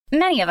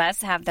Many of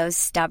us have those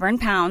stubborn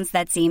pounds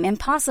that seem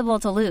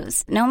impossible to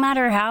lose, no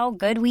matter how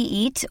good we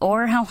eat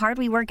or how hard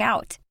we work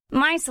out.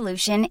 My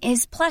solution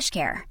is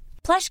PlushCare.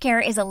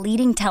 PlushCare is a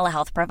leading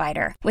telehealth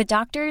provider with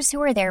doctors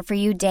who are there for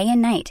you day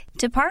and night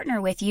to partner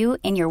with you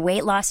in your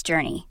weight loss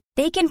journey.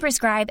 They can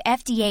prescribe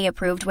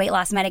FDA-approved weight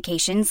loss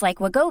medications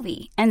like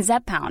Wegovy and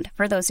Zepbound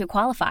for those who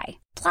qualify.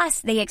 Plus,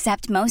 they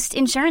accept most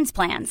insurance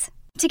plans.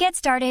 To get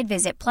started,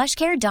 visit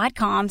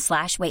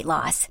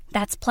plushcare.com/weightloss.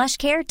 That's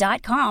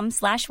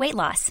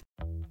plushcare.com/weightloss.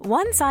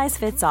 One size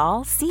fits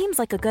all seems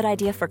like a good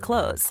idea for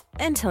clothes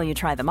until you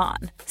try them on.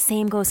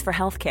 Same goes for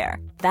healthcare.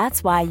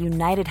 That's why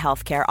United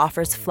Healthcare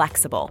offers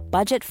flexible,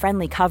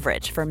 budget-friendly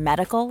coverage for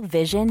medical,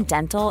 vision,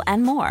 dental,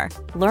 and more.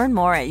 Learn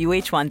more at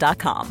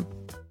uh1.com.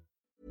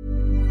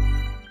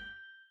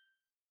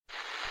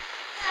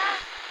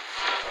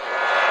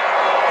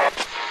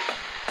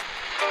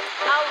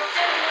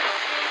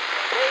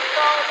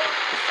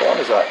 What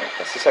is that?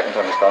 That's the second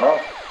time it's gone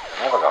off.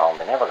 They never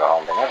go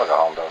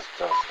home, those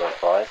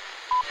boys.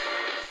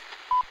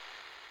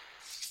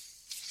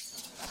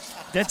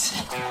 That's...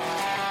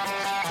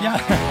 Yeah,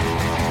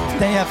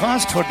 they have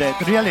asked for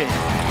that, really.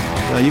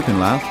 You can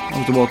laugh. That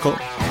was the World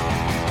Cup.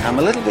 I'm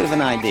a little bit of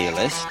an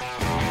idealist,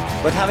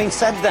 but having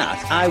said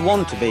that, I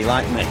want to be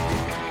like me.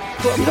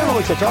 But you don't know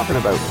what you're talking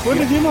about. What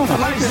did you know? I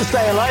managed to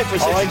stay alive for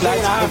 6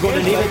 days. I'm going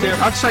to leave it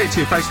there. I'd say it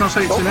to your face, not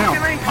say it to you now.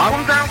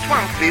 Come down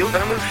Swansfield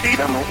and we'll see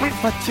them, won't we?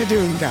 What you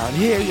doing down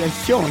here, you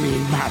shawny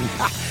man?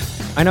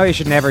 I know you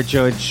should never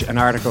judge an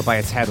article by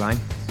its headline,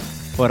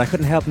 but I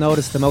couldn't help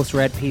notice the most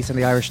read piece on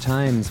the Irish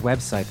Times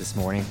website this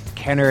morning.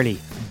 Ken Early,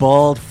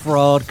 bald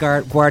fraud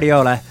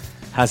Guardiola,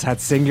 has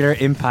had singular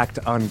impact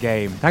on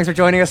game. Thanks for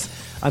joining us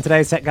on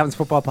today's Second Captain's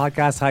Football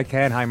Podcast. Hi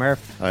Ken, hi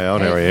Murph. Hi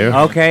Owen, how are you?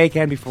 Okay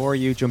Ken, before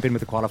you jump in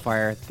with the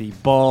qualifier, the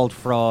bald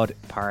fraud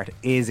part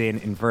is in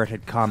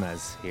inverted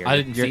commas here. I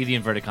didn't see the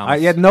inverted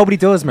commas. Yeah, nobody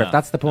does, Murph. No.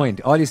 That's the point.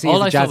 All you see is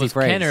the I jazzy saw was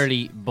phrase. Ken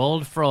Early,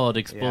 bald fraud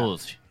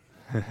exposed.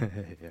 Yeah.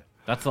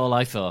 That's all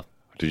I saw.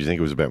 Did you think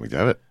it was about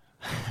McDevitt?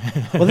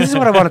 Well, this is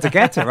what I wanted to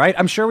get to, right?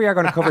 I'm sure we are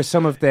going to cover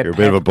some of the... You're a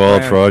bit of a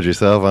bald fraud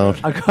yourself, Owen.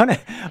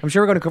 I'm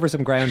sure we're going to cover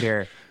some ground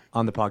here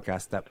on the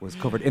podcast that was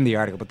covered in the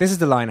article, but this is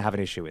the line I have an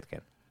issue with,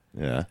 Ken.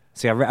 Yeah.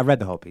 See, I read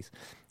the whole piece.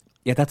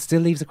 Yeah, that still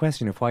leaves the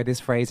question of why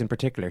this phrase in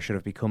particular should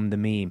have become the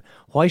meme.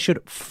 Why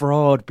should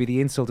fraud be the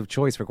insult of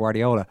choice for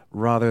Guardiola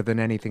rather than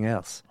anything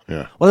else?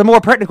 Yeah. Well, the more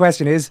pertinent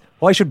question is,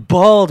 why should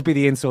bald be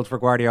the insult for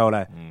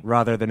Guardiola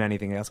rather than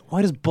anything else?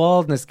 Why does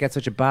baldness get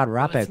such a bad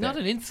rap out there? It's not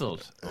an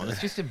insult.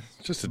 It's just a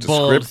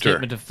descriptor.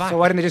 statement of fact. So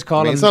why didn't they just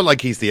call him... It's not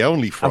like he's the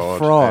only fraud. A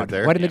fraud. Out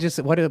there. Why didn't they just...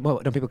 Why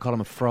don't people call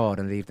him a fraud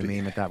and leave the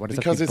meme at that? What does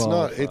because that it's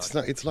bald not.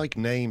 fraud? It's like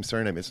name,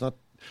 surname. It's not.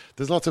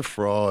 There's lots of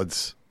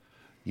frauds.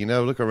 You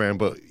know, look around,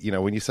 but you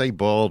know when you say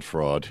bald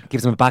fraud,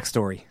 gives them a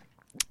backstory.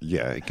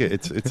 Yeah,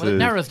 it's well, it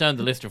narrows down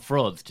the list of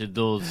frauds to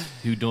those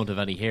who don't have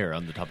any hair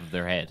on the top of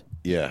their head.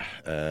 Yeah,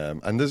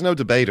 and there's no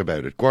debate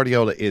about it.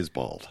 Guardiola is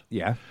bald.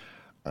 Yeah,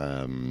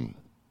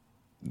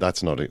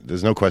 that's not it.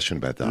 There's no question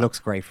about that. Looks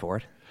great for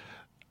it.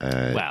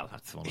 Well,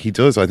 that's one. He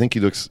does. I think he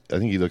looks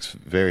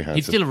very handsome.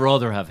 He'd still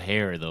rather have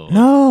hair, though.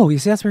 No, you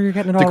see, that's where you're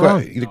getting it all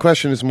wrong. The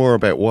question is more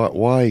about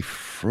why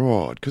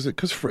fraud? Because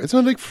it's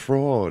not like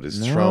fraud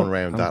is thrown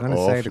around that often. I'm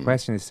going to say the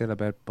question is still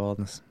about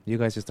baldness. You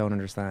guys just don't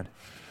understand.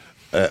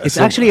 It's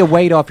actually a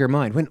weight off your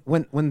mind.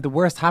 When the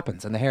worst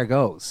happens and the hair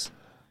goes,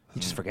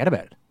 you just forget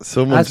about it.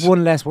 That's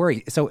one less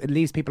worry. So it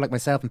leaves people like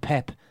myself and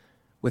Pep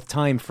with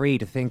time free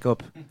to think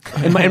up,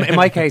 in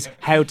my case,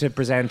 how to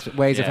present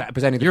ways of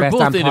presenting the best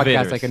damn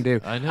podcast I can do.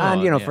 I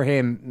know, and, for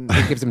him,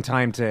 it gives him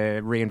time to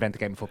reinvent the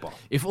game of football.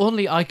 If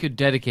only I could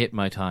dedicate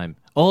my time,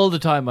 all the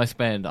time I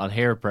spend on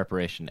hair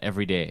preparation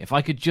every day, if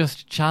I could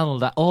just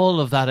channel all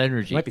of that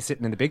energy. You might be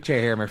sitting in the big chair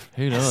here, Murph.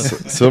 Who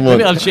knows?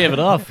 Maybe I'll shave it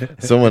off.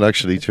 Someone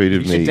actually tweeted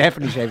me. You should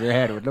definitely shave your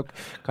head. It would look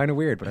kind of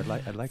weird, but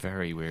I'd like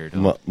very weird.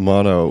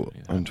 Mono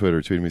on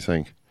Twitter tweeted me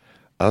saying,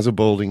 as a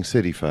Balding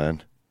City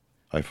fan,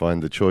 I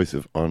find the choice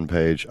of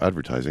on-page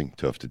advertising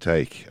tough to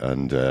take,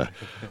 and well,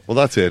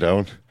 that's it,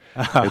 Owen.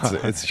 He's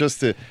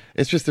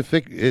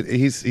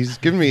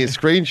given me a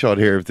screenshot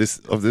here of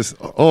this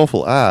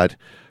awful ad,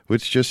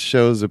 which just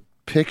shows a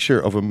picture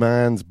of a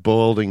man's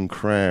balding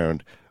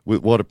crown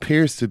with what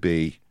appears to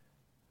be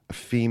a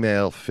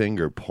female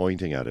finger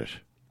pointing at it.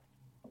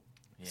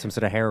 Yeah. Some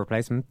sort of hair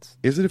replacement.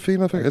 Is it a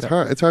female finger? It's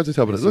hard to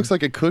tell, but it looks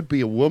like it could be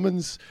a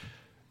woman's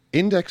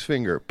index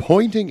finger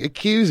pointing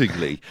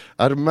accusingly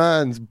at a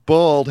man's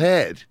bald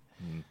head.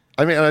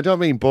 I mean, and I don't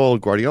mean bald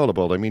Guardiola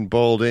bald. I mean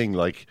balding.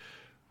 Like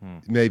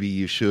maybe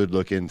you should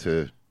look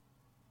into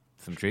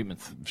some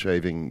treatments.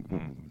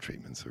 Shaving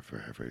treatments are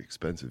very, very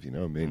expensive. You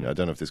know, I mean, I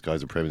don't know if this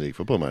guy's a Premier League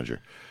football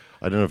manager.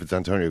 I don't know if it's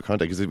Antonio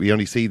Conte because we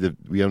only see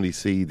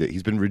that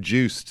he's been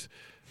reduced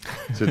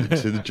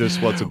to just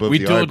what's above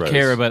the eyebrows. We don't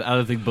care about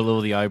anything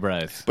below the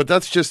eyebrows. But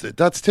that's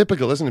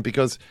typical, isn't it?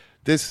 Because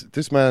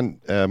this man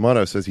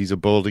Mono says he's a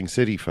Balding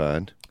City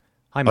fan.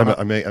 Hi, Mono.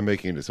 I'm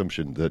making an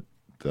assumption that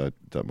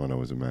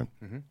Mono is a man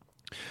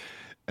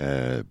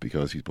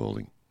because he's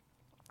balding.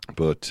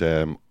 But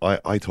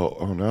I thought,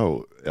 oh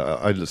no.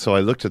 So I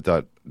looked at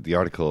the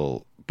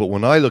article, but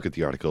when I look at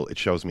the article, it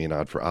shows me an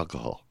ad for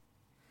alcohol.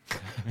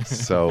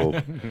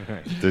 So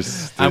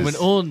there's and when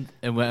Owen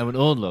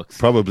looks,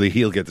 probably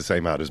he'll get the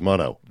same ad as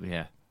Mono.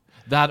 Yeah.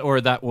 That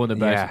or that one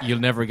about you'll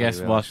never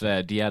guess what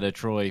Deanna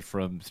Troi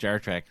from Star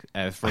Trek.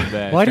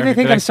 Why do they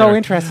think I'm so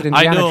interested in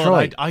Deanna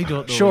Troi? I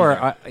don't know.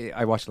 Sure,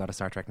 I watched a lot of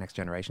Star Trek Next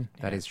Generation.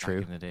 That is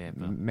true.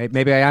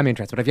 Maybe I am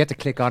interested, but I've yet to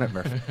click on it,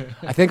 Murph.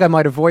 I think I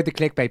might avoid the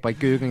clickbait by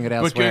Googling it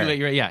elsewhere. But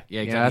Google it,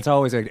 exactly. That's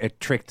always a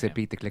trick to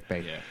beat the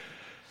clickbait. Yeah.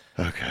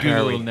 Okay.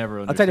 Google will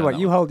never understand. I'll tell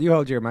you what, you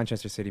hold your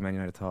Manchester City Man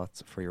United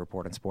thoughts for your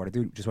report on sport. I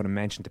do just want to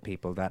mention to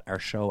people that our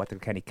show at the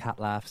Kilkenny Cat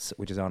Laughs,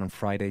 which is on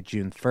Friday,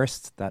 June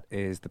 1st, that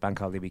is the bank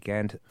holiday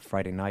weekend,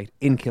 Friday night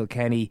in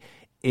Kilkenny,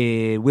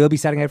 will be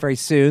selling out very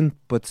soon,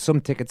 but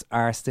some tickets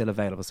are still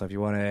available. So if you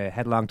want to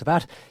head along to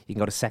that, you can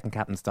go to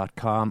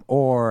secondcaptains.com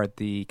or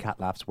the Cat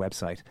Laughs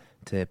website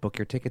to book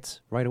your tickets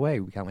right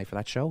away. We can't wait for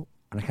that show.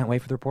 And I can't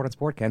wait for the report on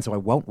sport, Ken, so I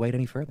won't wait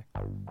any further.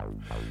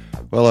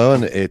 Well,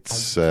 Owen, it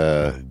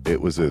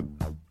was a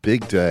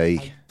big day.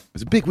 It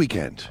was a big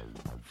weekend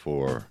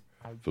for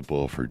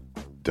football, for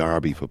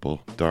Derby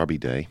football, Derby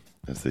Day,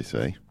 as they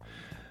say.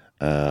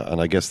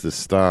 And I guess the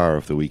star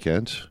of the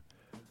weekend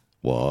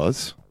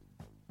was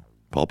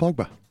Paul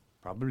Pogba.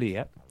 Probably,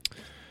 yeah.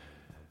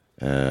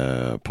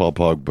 Paul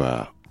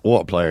Pogba,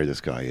 what a player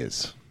this guy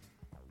is.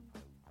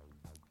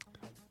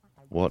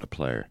 What a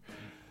player.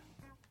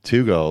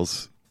 2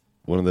 goals.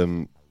 One of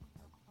them,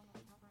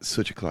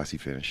 such a classy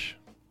finish,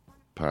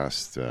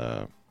 past,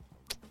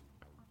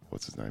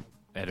 what's his name?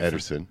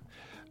 Ederson.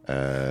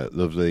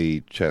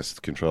 Lovely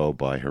chest control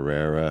by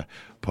Herrera.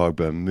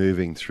 Pogba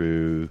moving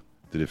through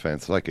the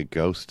defence like a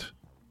ghost.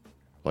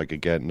 Like,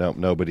 again,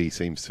 nobody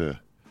seems to,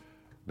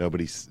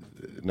 nobody,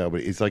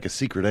 it's like a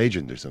secret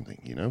agent or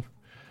something, you know?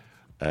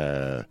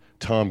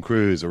 Tom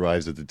Cruise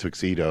arrives at the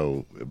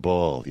tuxedo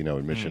ball, you know,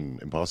 in Mission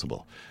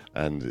Impossible.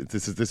 And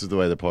this is the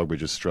way that Pogba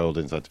just strolled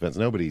inside defence.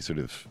 Nobody sort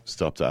of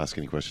stopped to ask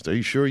any questions. Are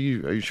you sure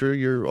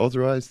you're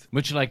authorised?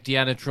 Much like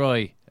Deanna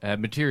Troi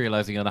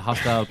materialising on a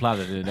hostile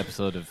planet in an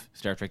episode of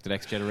Star Trek: The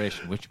Next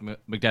Generation, which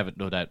McDevitt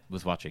no doubt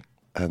was watching.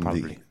 And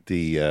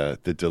the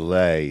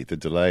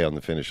delay on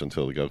the finish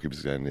until the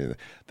goalkeeper's down.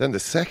 Then the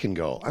second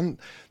goal, and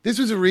this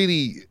was an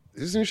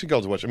interesting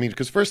goal to watch. I mean,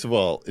 because first of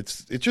all,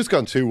 it's just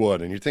gone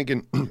 2-1, and you're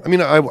thinking. I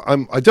mean,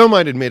 I don't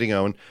mind admitting,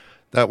 Owen,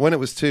 that when it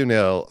was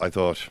 2-0, I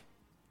thought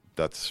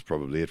that's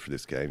probably it for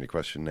this game. The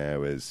question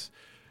now is,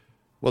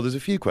 well, there's a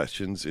few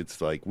questions. It's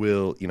like,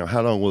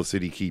 how long will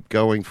City keep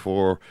going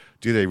for?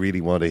 Do they really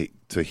want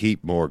to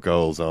heap more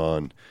goals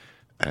on?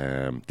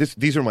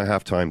 These are my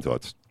half-time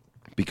thoughts,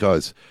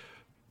 because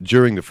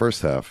during the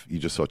first half, you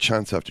just saw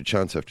chance after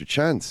chance after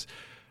chance.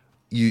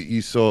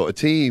 You saw a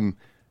team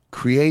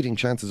creating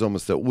chances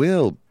almost at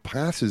will,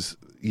 passes,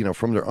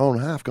 from their own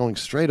half, going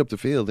straight up the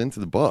field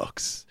into the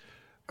box.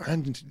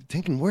 And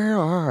thinking, where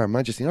are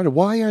Manchester United?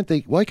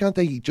 Why can't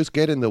they just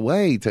get in the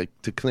way to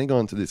cling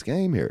on to this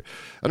game here?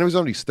 And it was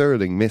only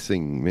Sterling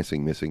missing.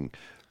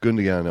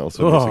 Gundogan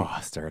also missing. Oh,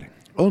 Sterling.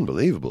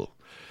 Unbelievable.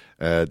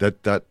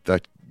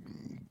 That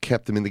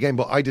kept them in the game.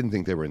 But I didn't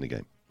think they were in the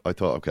game. I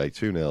thought, okay,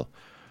 2-0.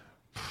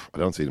 I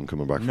don't see them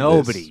coming back from this.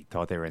 Nobody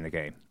thought they were in the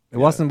game. It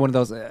wasn't one of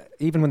those,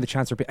 even when the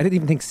chance I didn't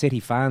even think City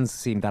fans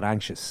seemed that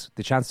anxious.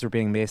 The chances were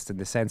being missed, and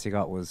the sense you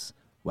got was,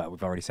 well,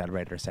 we've already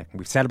celebrated our second.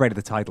 We've celebrated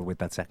the title with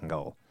that second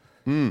goal.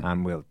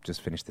 And we'll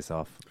just finish this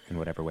off in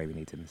whatever way we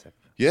need to in the second.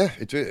 Yeah,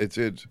 it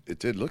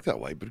did look that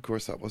way, but of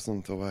course that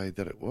wasn't the way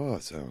that it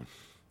was. So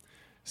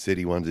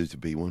City wanted it to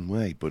be one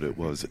way, but it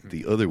was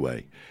the other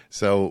way.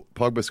 So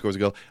Pogba scores a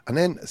goal, and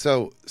then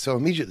so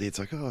immediately it's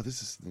like, oh,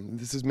 this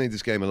has made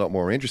this game a lot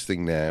more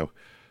interesting now.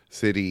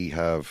 City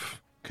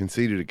have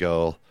conceded a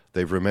goal.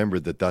 They've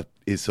remembered that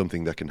is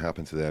something that can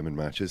happen to them in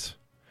matches.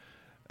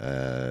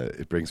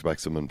 It brings back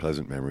some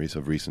unpleasant memories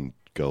of recent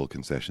goal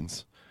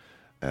concessions.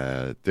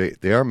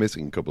 They are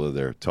missing a couple of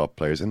their top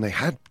players, and they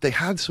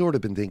had sort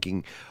of been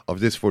thinking of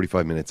this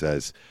 45 minutes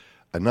as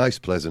a nice,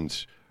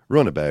 pleasant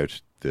run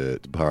about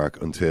the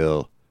park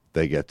until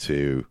they get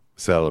to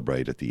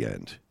celebrate at the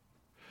end.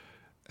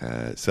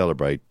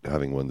 Celebrate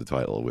having won the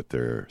title with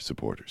their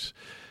supporters.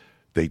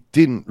 They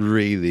didn't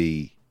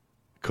really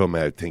come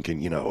out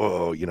thinking,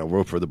 we're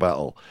up for the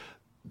battle.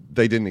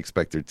 They didn't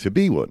expect there to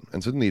be one,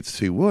 and suddenly it's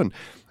 2-1.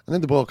 And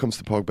then the ball comes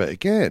to Pogba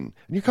again.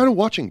 And you're kind of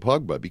watching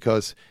Pogba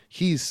because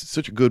he's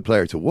such a good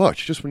player to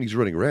watch. Just when he's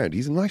running around,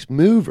 he's a nice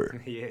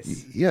mover. He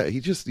is. He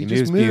just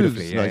moves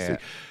nicely. Yeah.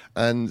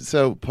 And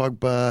so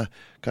Pogba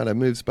kind of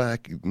moves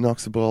back,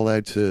 knocks the ball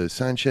out to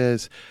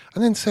Sanchez,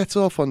 and then sets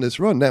off on this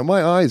run. Now,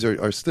 my eyes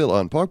are still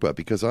on Pogba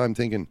because I'm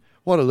thinking,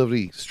 what a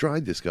lovely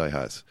stride this guy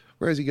has.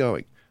 Where is he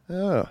going?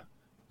 Oh,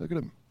 look at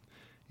him.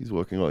 He's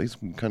he's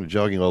kind of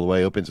jogging all the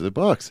way up into the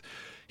box.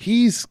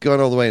 He's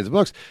gone all the way into the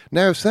box.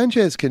 Now, if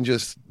Sanchez can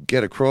just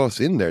get across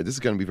in there, this is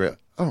going to be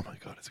oh my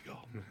God, it's a goal.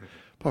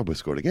 Pogba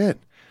scored again.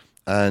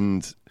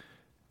 And,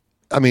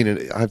 I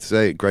mean, I have to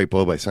say, great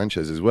ball by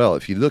Sanchez as well.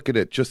 If you look at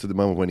it just at the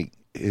moment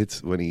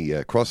when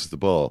he crosses the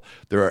ball,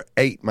 there are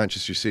 8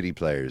 Manchester City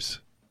players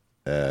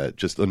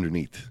just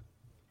underneath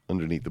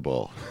the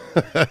ball.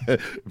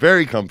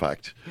 Very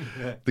compact.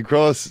 The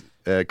cross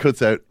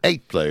cuts out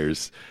 8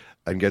 players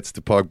and gets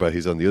to Pogba,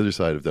 who's on the other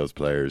side of those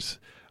players,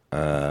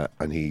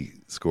 and he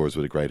scores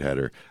with a great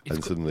header.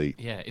 Suddenly...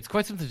 Yeah, it's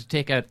quite something to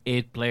take out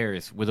 8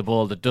 players with a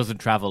ball that doesn't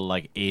travel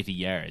like 80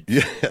 yards.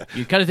 Yeah.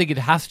 You kind of think it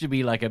has to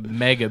be like a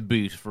mega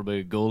boot from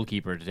a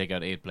goalkeeper to take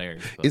out 8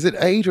 players. But. Is it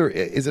 8 or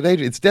is it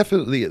 8? It's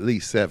definitely at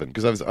least 7,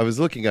 because I was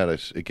looking at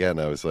it again.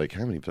 I was like,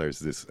 how many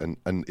players is this?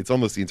 And it's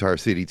almost the entire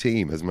City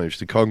team has managed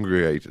to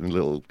congregate in a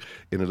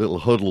little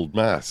huddled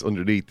mass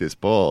underneath this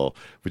ball,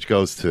 which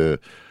goes to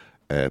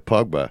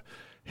Pogba,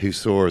 who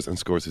soars and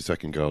scores his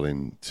second goal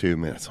in 2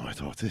 minutes. And I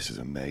thought, this is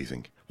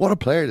amazing. What a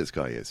player this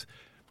guy is.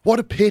 What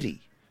a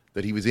pity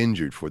that he was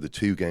injured for the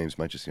 2 games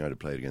Manchester United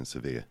played against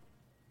Sevilla.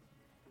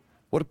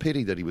 What a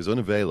pity that he was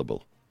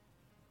unavailable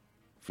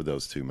for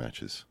those 2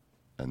 matches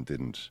and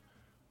didn't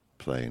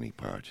play any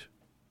part.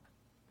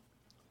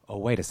 Oh,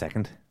 wait a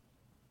second.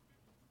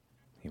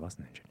 He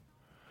wasn't injured.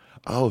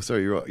 Oh,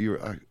 sorry.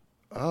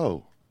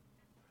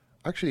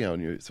 Actually,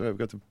 Alan, sorry, I've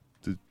got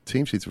the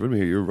team sheets in front of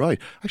me here. You're right.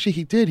 Actually,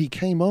 he did. He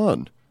came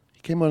on.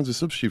 He came on as a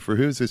substitute for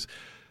who's this?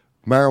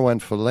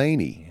 Marwan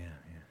Fellaini. Yeah.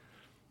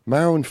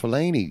 Marwan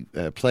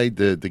Fellaini played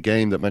the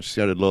game that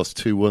Manchester United lost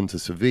 2-1 to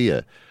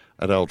Sevilla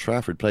at Old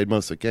Trafford. Played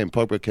most of the game.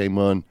 Pogba came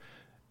on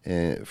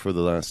for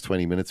the last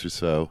 20 minutes or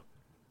so.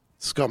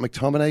 Scott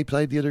McTominay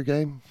played the other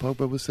game.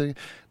 Pogba was sitting.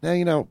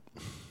 Now,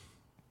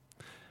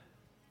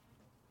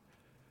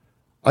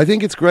 I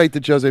think it's great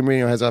that Jose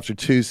Mourinho has, after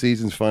 2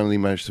 seasons, finally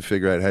managed to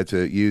figure out how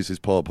to use his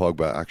Paul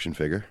Pogba action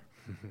figure.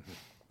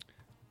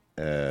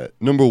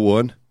 Number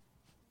 1,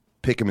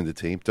 pick him in the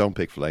team. Don't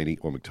pick Fellaini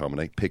or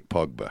McTominay. Pick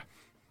Pogba.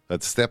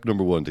 That's step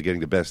number 1 to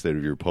getting the best out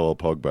of your Paul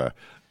Pogba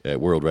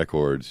world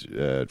record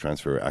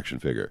transfer action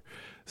figure.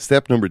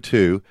 Step number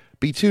 2,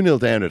 be 2-0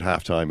 down at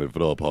halftime if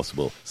at all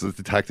possible, so that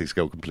the tactics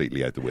go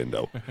completely out the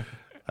window.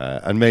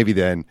 And maybe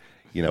then,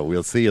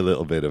 we'll see a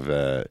little bit of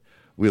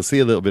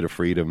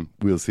freedom.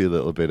 We'll see a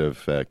little bit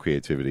of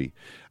creativity.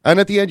 And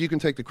at the end, you can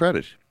take the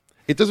credit.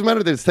 It doesn't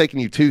matter that it's taken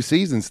you 2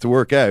 seasons to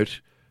work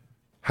out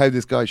how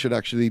this guy should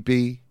actually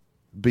be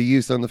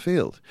used on the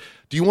field.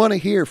 Do you want to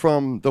hear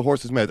from the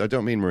horse's mouth? I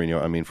don't mean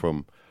Mourinho, I mean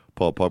from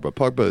Paul Pogba.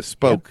 Pogba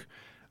spoke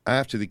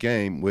after the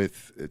game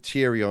with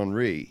Thierry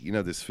Henry.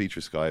 This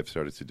feature Sky have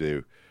started to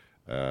do.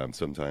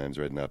 Sometimes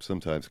Redknapp,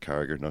 sometimes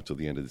Carragher, not till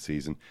the end of the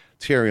season.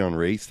 Thierry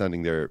Henry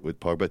standing there with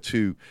Pogba,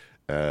 2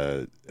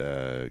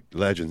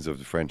 legends of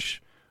the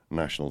French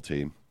national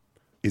team.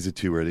 Is it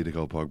too early to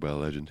call Pogba a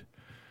legend?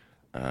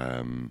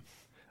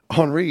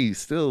 Henry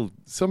still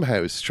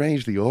somehow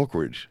strangely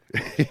awkward.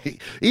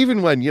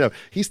 Even when,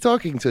 he's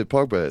talking to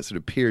Pogba sort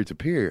of peer to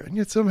peer, and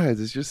yet somehow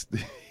there's just...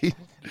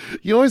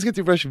 you always get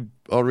the impression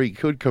Henry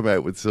could come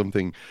out with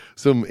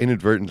some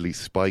inadvertently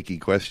spiky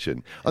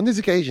question. On this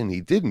occasion,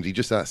 he didn't. He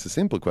just asked a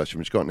simple question,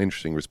 which got an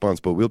interesting response.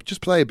 But we'll just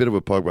play a bit of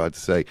what Pogba had to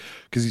say,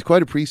 because he's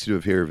quite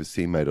appreciative here of his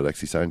teammate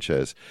Alexis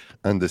Sanchez.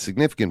 And the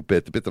significant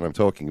bit, the bit that I'm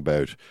talking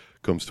about,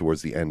 comes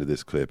towards the end of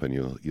this clip, and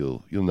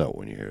you'll know it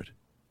when you hear it.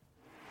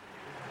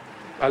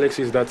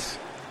 Alexis,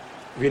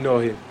 we know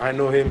him. I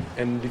know him,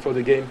 and before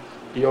the game,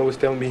 he always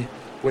tell me,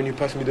 when you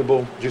pass me the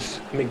ball,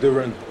 just make the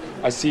run.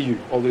 I see you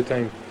all the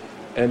time.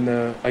 And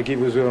I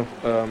give as well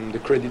the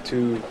credit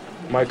to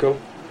Michael,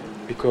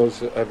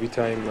 because every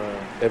time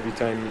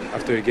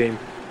after a game,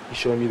 he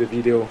showed me the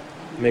video,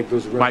 make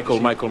those runs.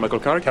 Michael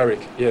Carrick? Carrick,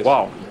 yes.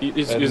 Wow,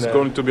 he's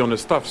going to be on the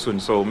staff soon,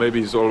 so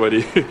maybe he's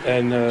already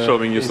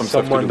showing you some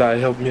stuff to do. Someone that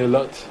helped me a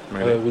lot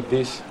with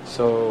this,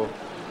 so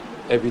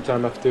every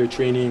time after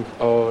training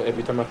or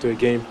every time after a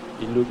game,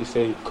 he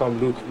say, come,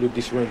 look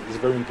this run, it's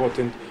very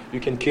important. You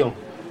can kill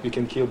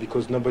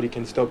because nobody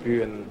can stop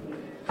you.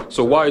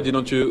 So why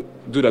didn't you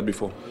do that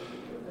before?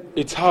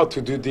 It's hard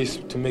to do this,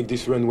 to make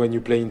this run when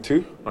you play in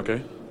 2.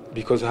 Okay.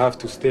 Because I have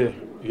to stare.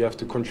 You have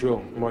to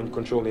control, mind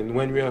control. And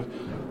when we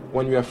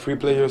have 3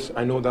 players,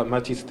 I know that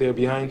Matty stay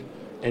behind,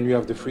 and we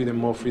have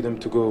more freedom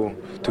to go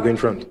in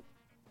front.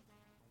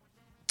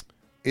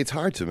 It's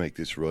hard to make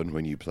this run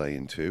when you play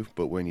in 2,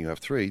 but when you have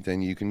 3,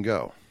 then you can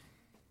go.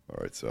 All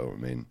right, so,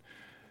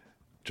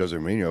 Jose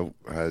Mourinho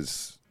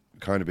has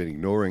kind of been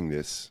ignoring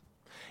this.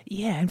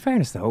 Yeah, in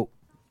fairness, though,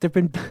 there have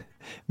been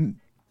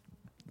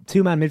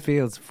 2-man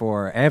midfields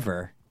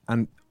forever,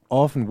 and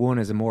often one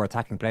is a more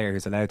attacking player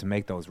who's allowed to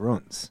make those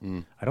runs.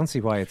 I don't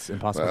see why it's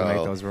impossible to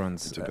make those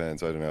runs. It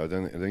depends. I don't know. I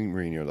think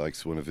Mourinho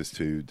likes one of his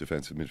 2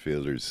 defensive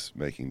midfielders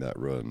making that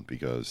run,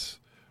 because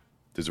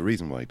there's a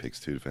reason why he picks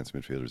 2 defensive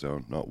midfielders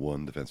on, not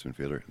 1 defensive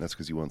midfielder, and that's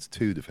because he wants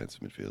 2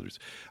 defensive midfielders.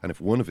 And if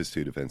one of his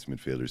 2 defensive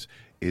midfielders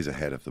is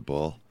ahead of the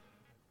ball,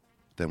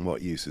 then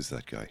what use is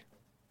that guy?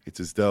 It's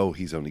as though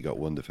he's only got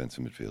 1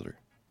 defensive midfielder.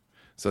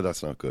 So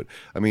that's not good.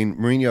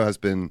 Mourinho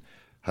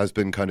has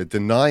been kind of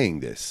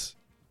denying this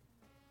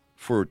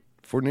for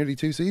nearly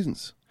 2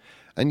 seasons.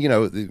 And,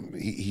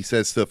 he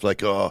says stuff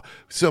like,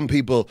 some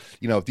people,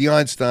 the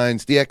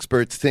Einsteins, the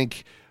experts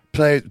think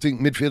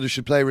midfielders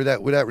should play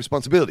without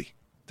responsibility.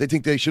 They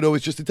think they should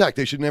always just attack.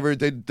 They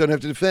don't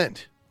have to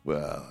defend.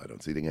 Well, I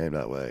don't see the game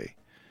that way.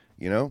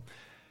 you know?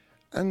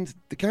 And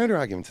the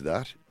counter-argument to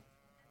that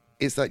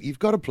is that you've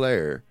got a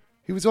player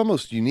who was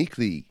almost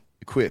uniquely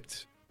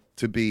equipped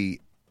to be,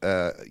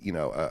 a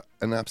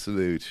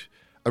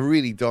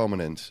really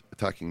dominant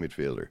attacking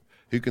midfielder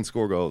who can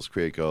score goals,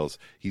 create goals.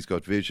 He's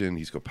got vision,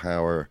 he's got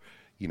power.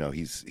 You know,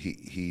 he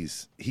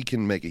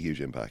can make a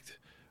huge impact.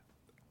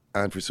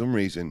 And for some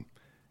reason,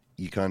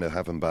 you kind of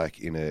have him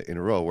back in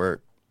a role where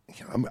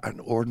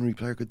an ordinary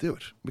player could do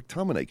it.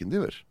 McTominay can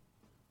do it.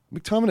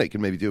 McTominay can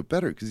maybe do it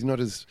better because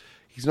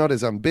he's not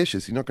as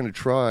ambitious. He's not going to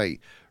try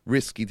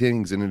risky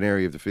things in an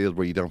area of the field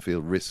where you don't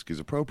feel risk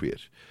is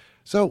appropriate.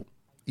 So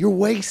you're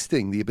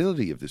wasting the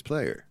ability of this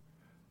player,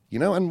 you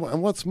know.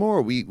 And what's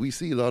more, we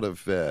see a lot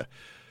of, what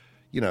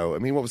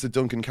was the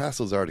Duncan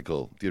Castles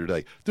article the other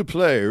day? The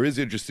player is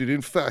interested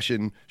in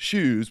fashion,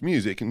 shoes,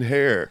 music, and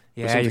hair,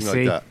 or something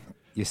like that.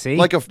 You see,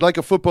 like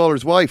a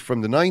footballer's wife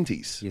from the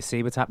 90s. You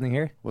see what's happening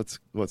here? What's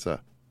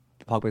that?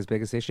 Pogba's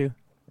biggest issue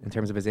in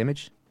terms of his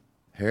image.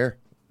 Hair.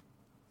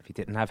 If he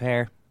didn't have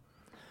hair,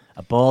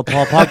 a bald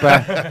Paul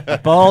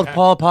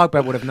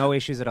Pogba would have no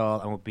issues at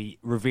all and would be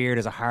revered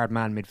as a hard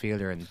man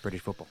midfielder in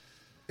British football.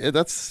 Yeah,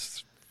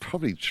 that's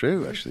probably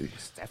true, actually.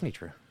 It's definitely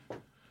true.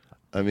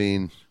 I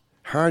mean,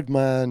 hard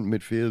man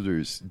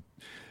midfielders.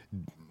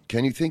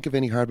 Can you think of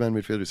any hard man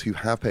midfielders who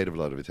have paid a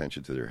lot of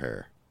attention to their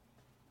hair?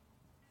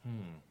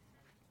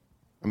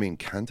 I mean,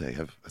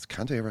 has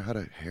Kante ever had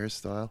a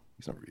hairstyle?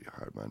 He's not really a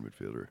hard man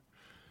midfielder.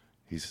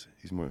 He's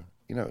more,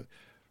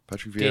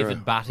 Patrick Vieira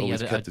David Batty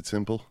always kept it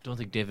simple. Don't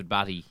think David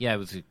Batty. Yeah, it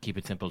was a keep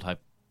it simple type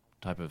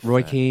of.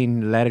 Roy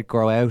Keane let it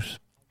grow out,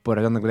 but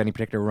I don't think with any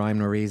particular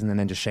rhyme or reason, and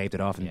then just shaved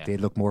it off, and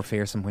did look more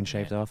fearsome when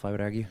shaved off, I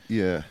would argue.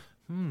 Yeah.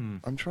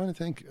 I'm trying to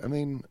think. I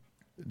mean,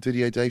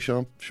 Didier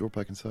Deschamps, short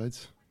back and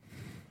sides.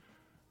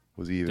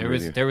 Was he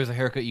even there was a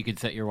haircut you could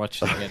set your watch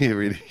to. He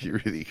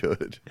really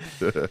could.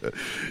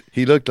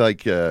 He looked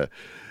like it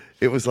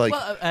was like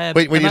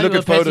when you look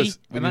at photos.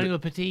 Emmanuel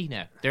Petit.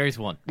 Now there is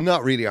one.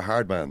 Not really a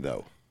hard man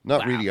though.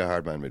 Not really a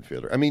hard man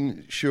midfielder. I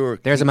mean, sure.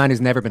 There's a man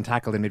who's never been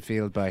tackled in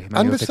midfield by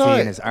Emmanuel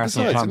Petit in his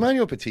Arsenal.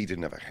 Emmanuel Petit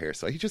didn't have a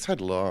hairstyle. He just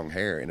had long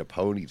hair in a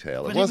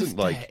ponytail. It wasn't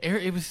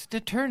it was the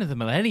turn of the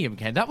millennium,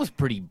 Ken. That was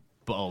pretty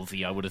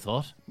ballsy, I would have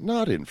thought.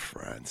 Not in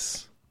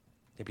France.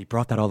 Yeah, he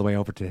brought that all the way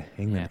over to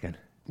England again.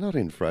 Not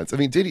in France. I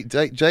mean,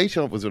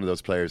 Deschamps was one of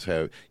those players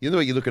how, you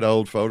look at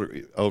old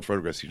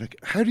photographs, you're like,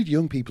 how did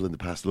young people in the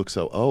past look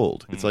so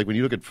old? It's like when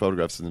you look at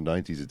photographs in the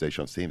 90s of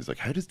Deschamps' team, it's like,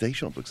 how does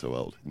Deschamps look so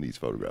old in these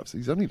photographs?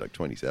 He's only like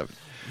 27.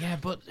 Yeah,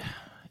 but,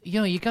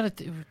 you got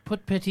to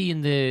put Petit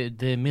in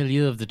the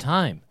milieu of the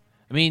time.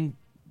 I mean,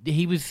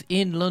 he was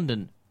in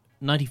London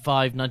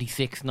 95,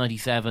 96,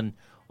 97,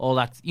 all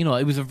that.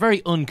 It was a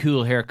very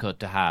uncool haircut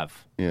to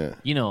have. Yeah.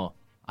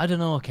 I don't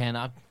know,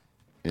 Ken.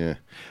 Yeah.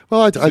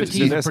 Well,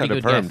 Souness had a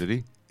perm, did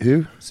he?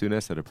 Who?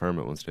 Souness had a perm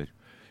at one stage.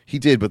 He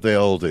did, but they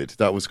all did.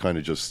 That was kind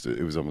of just,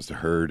 it was almost a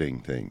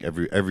herding thing.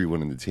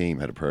 Everyone in the team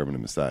had a permanent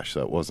moustache,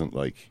 so it wasn't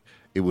like,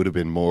 it would have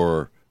been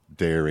more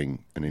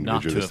daring and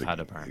individualistic. Not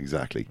to have had a perm.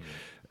 Exactly.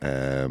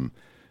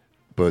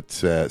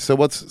 So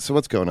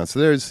what's going on?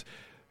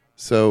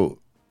 So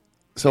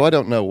I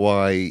don't know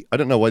why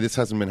this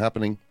hasn't been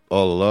happening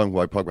all along,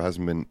 why Pogba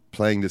hasn't been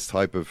playing this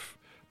type of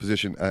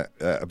position,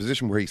 a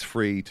position where he's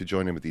free to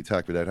join in with the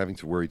attack without having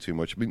to worry too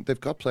much. I mean, they've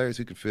got players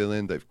who can fill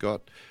in. They've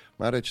got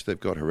Matic, they've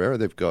got Herrera,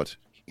 they've got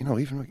even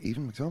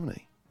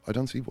McTominay. I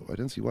don't see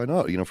why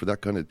not. For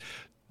that kind of,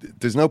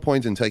 there's no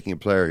point in taking a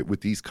player with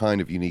these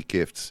kind of unique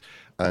gifts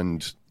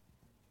and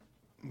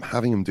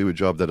having him do a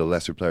job that a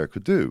lesser player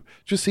could do.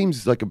 It just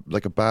seems like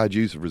a bad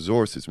use of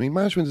resources. I mean,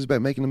 management is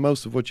about making the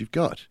most of what you've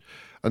got.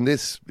 And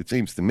this, it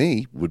seems to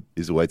me,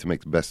 is a way to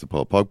make the best of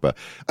Paul Pogba.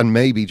 And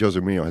maybe Jose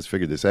Mourinho has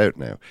figured this out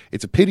now.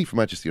 It's a pity for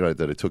Manchester United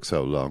that it took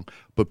so long,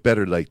 but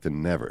better late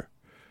than never.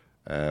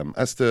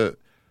 As to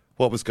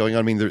what was going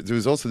on, I mean, there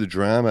was also the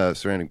drama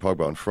surrounding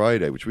Pogba on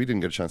Friday, which we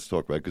didn't get a chance to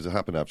talk about because it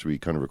happened after we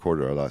kind of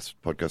recorded our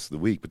last podcast of the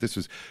week. But this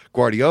was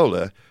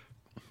Guardiola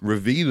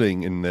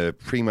revealing in the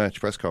pre-match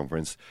press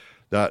conference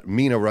that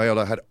Mino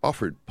Raiola had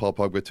offered Paul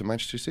Pogba to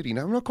Manchester City.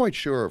 Now, I'm not quite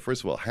sure,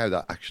 first of all, how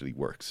that actually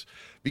works,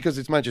 because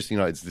it's Manchester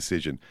United's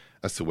decision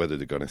as to whether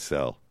they're going to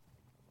sell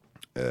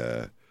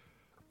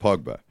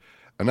Pogba.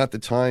 And at the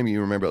time,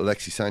 you remember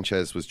Alexis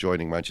Sanchez was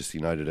joining Manchester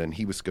United and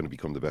he was going to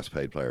become the best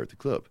paid player at the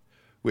club,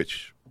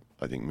 which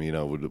I think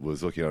Mino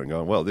was looking at and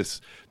going, well,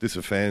 this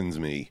offends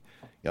me.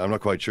 Yeah, I'm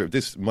not quite sure.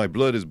 My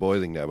blood is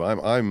boiling now, but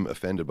I'm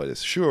offended by this.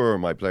 Sure,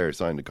 my player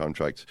signed a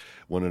contract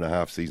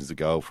 1.5 seasons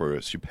ago for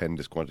a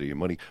stupendous quantity of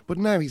money, but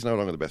now he's no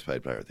longer the best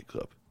paid player at the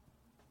club.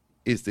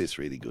 Is this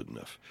really good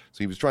enough? So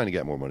he was trying to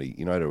get more money.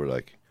 United were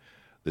like,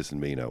 listen,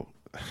 Mino,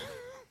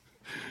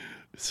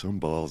 some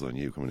balls on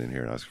you coming in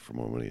here and asking for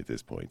more money at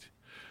this point.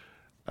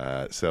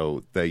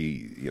 So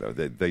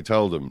they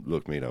told him,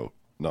 look, Mino,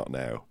 not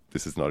now.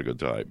 This is not a good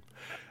time.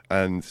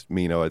 And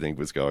Mino, I think,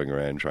 was going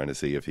around trying to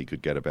see if he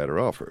could get a better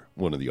offer.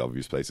 One of the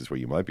obvious places where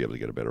you might be able to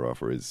get a better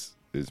offer is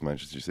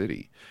Manchester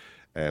City.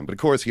 But of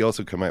course, he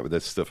also came out with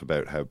this stuff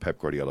about how Pep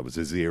Guardiola was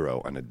a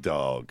zero and a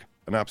dog,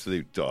 an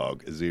absolute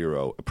dog, a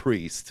zero, a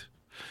priest,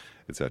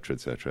 etc.,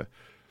 etc.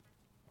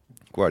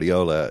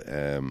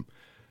 Guardiola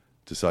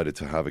decided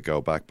to have a go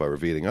back by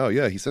revealing, oh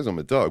yeah, he says I'm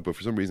a dog, but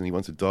for some reason he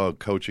wants a dog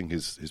coaching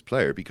his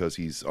player because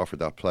he's offered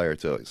that player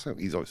to. So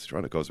he's always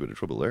trying to cause a bit of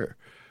trouble there.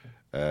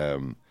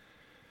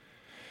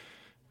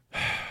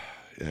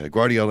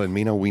 Guardiola and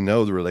Mino, we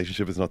know the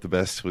relationship is not the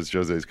best, was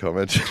Jose's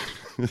comment.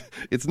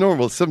 It's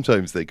normal.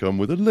 Sometimes they come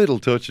with a little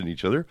touch in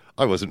each other.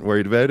 I wasn't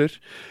worried about it.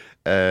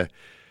 A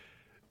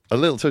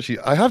little touchy.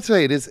 I have to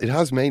say it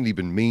has mainly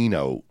been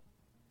Mino,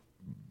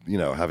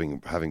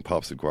 having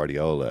pops with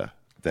Guardiola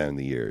down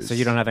the years. So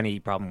you don't have any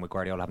problem with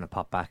Guardiola having to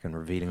pop back and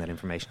revealing that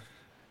information?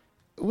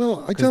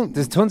 Well, I don't.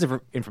 There's tons of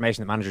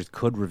information that managers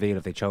could reveal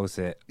if they chose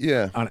to.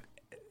 Yeah. On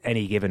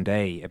any given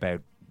day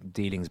about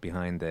dealings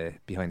behind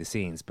the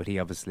scenes, but he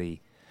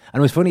obviously. And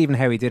it was funny even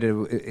how he did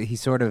it. He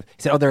said,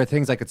 "Oh, there are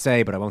things I could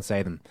say, but I won't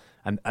say them."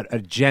 And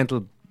a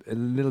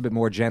little bit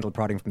more gentle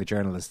prodding from the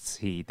journalists.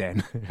 He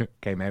then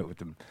came out with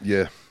them.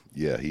 Yeah.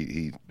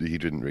 He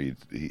didn't read.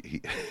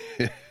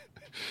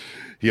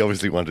 He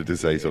obviously wanted to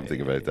say something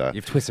about that.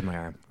 You've twisted my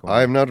arm.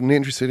 I'm not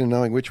interested in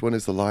knowing which one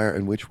is the liar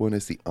and which one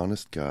is the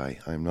honest guy.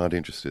 I'm not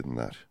interested in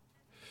that.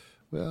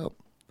 Well,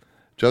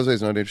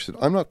 Jose's not interested.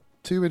 I'm not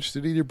too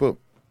interested either. But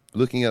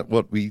looking at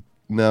what we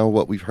know,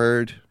 what we've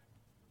heard.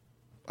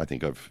 I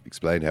think I've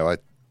explained how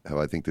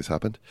I think this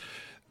happened.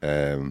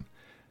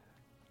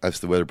 As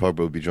to whether Pogba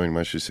will be joining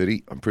Manchester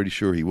City, I'm pretty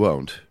sure he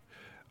won't.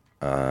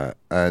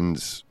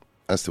 And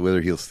as to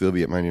whether he'll still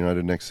be at Man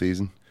United next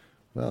season,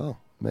 well,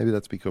 maybe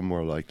that's become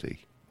more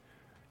likely.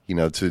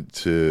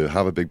 To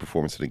have a big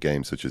performance in a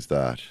game such as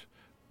that,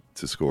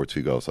 to score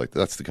 2 goals like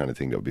that's the kind of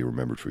thing that will be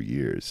remembered for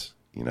years.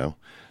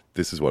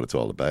 This is what it's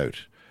all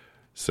about.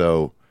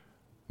 So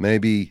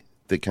maybe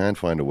they can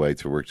find a way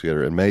to work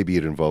together, and maybe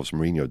it involves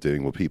Mourinho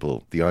doing what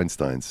the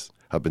Einsteins,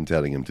 have been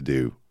telling him to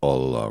do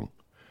all along.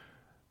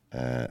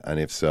 And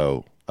if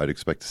so, I'd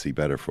expect to see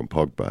better from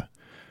Pogba.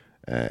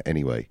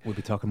 Anyway. We'll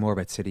be talking more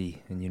about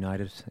City and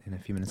United in a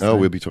few minutes.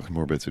 We'll be talking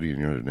more about City and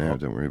United now.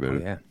 Don't worry about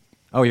it. Yeah.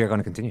 Oh, you're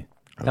going to continue.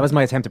 That was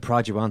my attempt to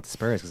prod you on to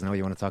Spurs, because I know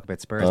you want to talk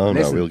about Spurs. Oh,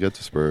 no, we'll get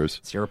to Spurs.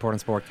 It's your report on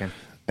sport, Ken.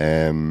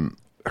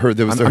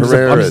 There was the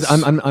Herrera's.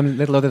 I'm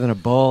little other than a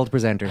bald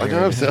presenter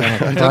here.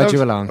 I prod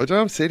you along. I don't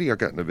know if City are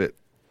getting a bit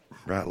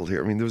rattled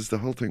here. I mean, there was the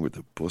whole thing with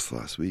the bus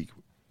last week.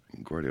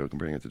 Guardiola can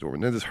bring it to the door.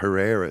 And then there's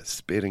Herrera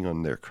spitting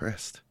on their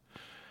crest.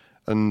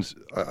 And,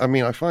 I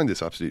mean, I find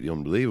this absolutely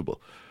unbelievable.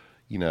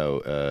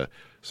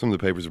 Some of the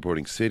papers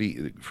reporting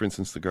City, for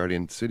instance, The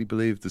Guardian, City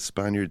believed the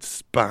Spaniards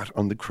spat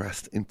on the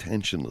crest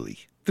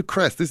intentionally. The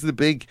crest, this is the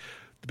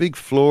big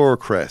floor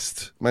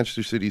crest,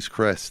 Manchester City's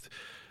crest,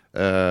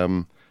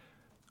 on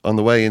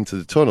the way into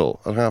the tunnel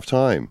at half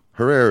time.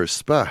 Herrera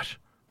spat.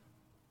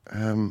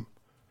 I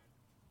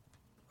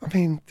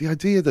mean, the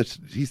idea that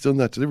he's done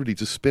that deliberately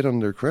to spit on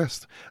their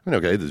crest. I mean,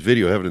 okay, there's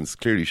video evidence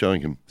clearly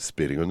showing him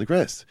spitting on the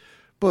crest.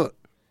 But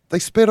they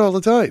spit all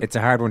the time. It's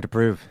a hard one to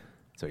prove.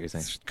 That's what you're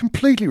saying. It's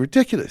completely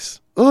ridiculous.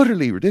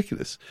 Utterly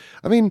ridiculous.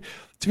 I mean,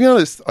 to be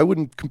honest, I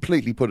wouldn't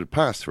completely put it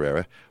past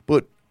Herrera.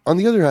 But on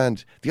the other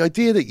hand, the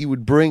idea that you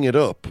would bring it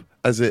up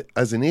as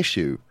an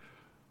issue,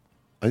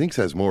 I think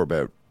says more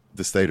about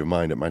the state of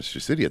mind at Manchester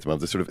City at the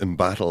moment, the sort of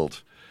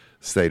embattled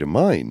state of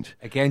mind.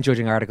 Again,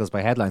 judging articles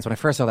by headlines. When I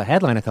first saw the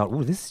headline, I thought,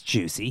 "Oh, this is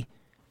juicy."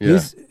 Yeah.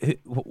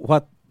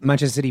 What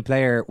Manchester City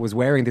player was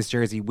wearing this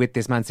jersey with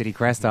this Man City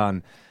crest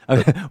on?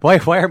 Why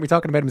aren't we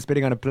talking about him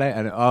spitting on a play?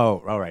 And all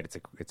right,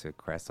 it's a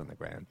crest on the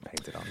ground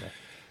painted on there.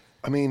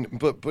 I mean,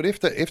 but if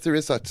there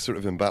is that sort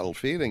of embattled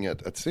feeling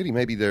at City,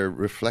 maybe they're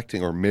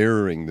reflecting or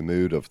mirroring the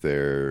mood of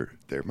their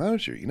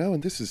manager,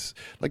 And this is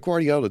like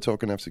Guardiola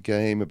talking after the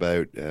game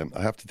about,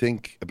 I have to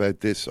think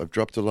about this. I've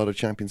dropped a lot of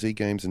Champions League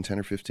games in 10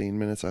 or 15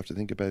 minutes. I have to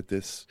think about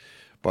this.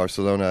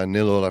 Barcelona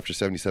 0-0 after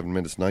 77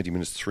 minutes, 90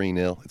 minutes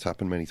 3-0. It's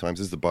happened many times.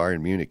 This is the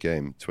Bayern Munich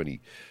game,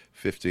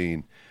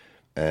 2015.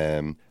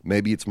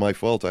 Maybe it's my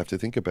fault, I have to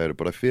think about it,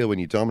 but I feel when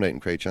you dominate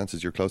and create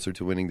chances, you're closer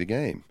to winning the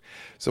game.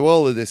 So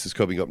all of this is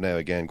coming up now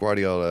again.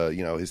 Guardiola,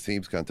 his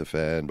teams can't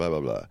defend, blah,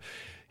 blah, blah.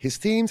 His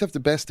teams have the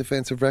best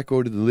defensive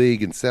record in the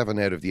league in 7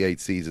 out of the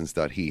 8 seasons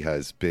that he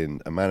has been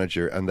a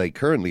manager, and they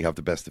currently have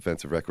the best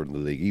defensive record in the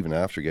league, even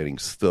after getting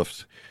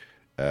stuffed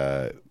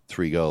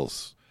 3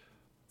 goals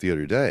the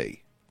other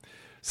day.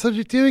 So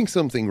they're doing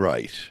something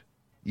right.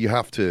 You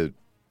have to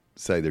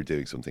say they're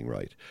doing something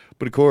right.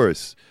 But of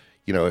course,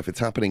 if it's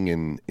happening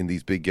in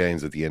these big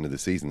games at the end of the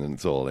season, then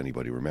it's all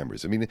anybody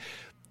remembers. I mean,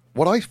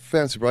 what I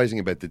found surprising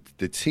about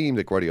the team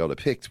that Guardiola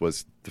picked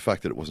was the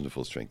fact that it wasn't a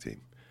full-strength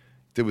team.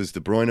 There was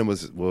De Bruyne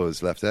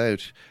was left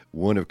out.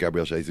 One of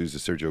Gabriel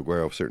Jesus' Sergio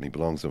Aguero certainly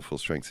belongs on a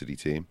full-strength City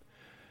team.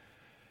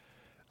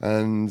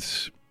 And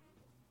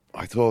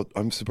I thought,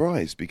 I'm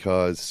surprised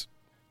because,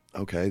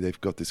 okay,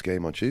 they've got this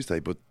game on Tuesday,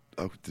 but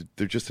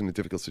they're just in a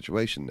difficult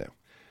situation now.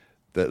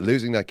 That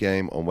losing that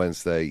game on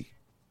Wednesday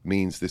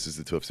means this is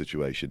a tough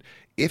situation.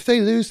 If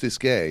they lose this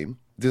game,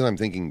 this I'm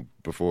thinking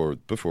before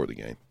the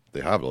game, they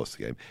have lost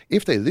the game.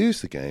 If they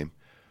lose the game,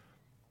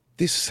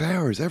 this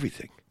sours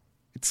everything.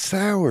 It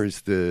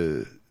sours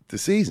the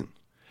season.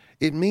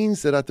 It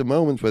means that at the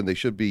moment when they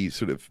should be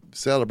sort of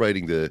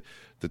celebrating the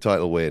the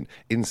title win.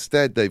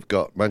 Instead, they've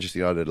got Manchester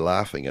United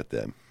laughing at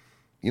them.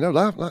 You know,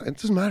 it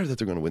doesn't matter that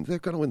they're going to win. They're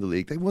going to win the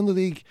league. They won the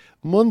league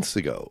months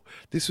ago.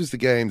 This was the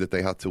game that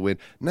they had to win.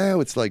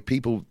 Now it's like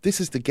this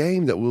is the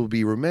game that will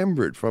be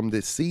remembered from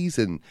this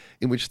season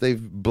in which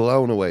they've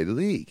blown away the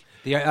league.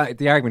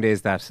 The argument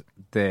is that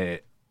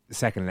the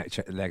second leg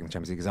in the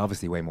Champions League is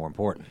obviously way more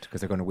important because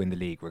they're going to win the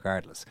league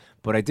regardless.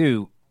 But I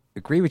do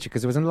agree with you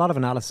because there was a lot of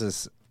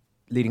analysis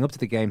leading up to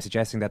the game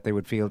suggesting that they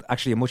would field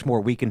actually a much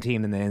more weakened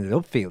team than they ended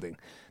up fielding,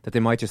 that they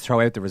might just throw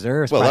out the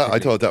reserves. Well, I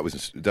thought that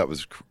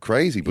was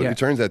crazy, but it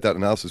turns out that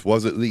analysis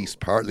was at least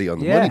partly on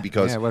the money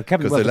because they left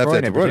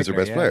out De Bruyne as their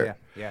best player.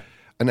 Yeah.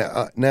 And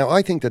now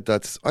I think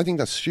that's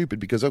stupid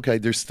because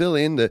they're still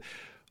in the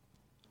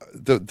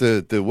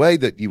way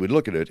that you would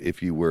look at it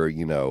if you were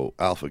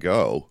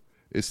AlphaGo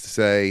is to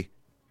say,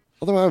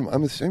 although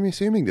I'm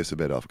assuming this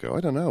about AlphaGo,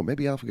 I don't know,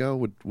 maybe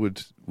AlphaGo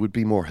would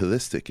be more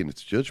holistic in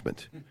its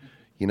judgment.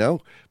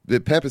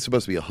 The Pep is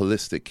supposed to be a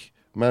holistic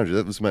manager.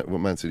 That was what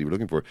Man City were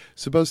looking for.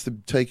 Supposed to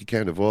take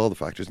account of all the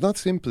factors. Not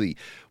simply,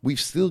 we've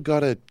still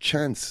got a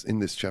chance in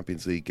this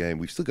Champions League game.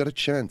 We've still got a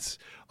chance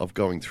of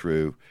going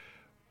through.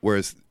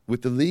 Whereas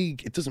with the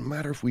league, it doesn't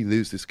matter if we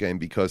lose this game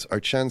because our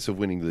chance of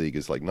winning the league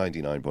is like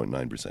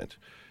 99.9%.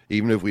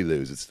 Even if we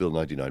lose, it's still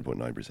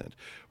 99.9%.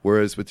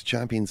 Whereas with the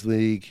Champions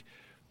League,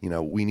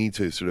 we need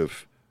to sort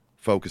of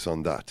focus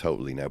on that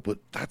totally now, but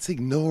that's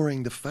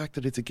ignoring the fact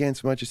that it's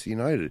against Manchester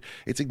United.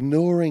 It's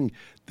ignoring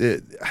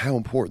how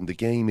important the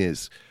game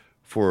is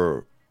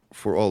for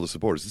all the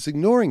supporters. It's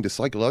ignoring the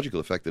psychological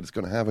effect that it's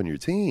going to have on your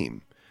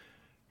team.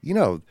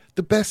 The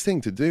best thing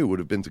to do would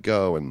have been to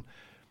go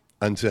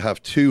and to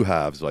have two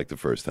halves like the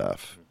first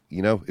half.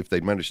 If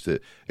they managed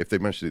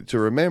to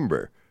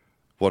remember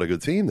what a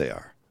good team they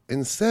are.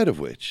 Instead of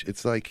which,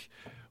 it's like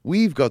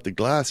we've got the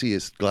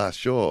glassiest glass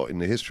jaw in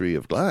the history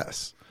of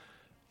glass.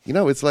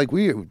 It's like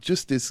we're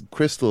just this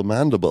crystal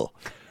mandible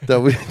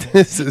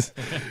that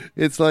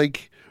it's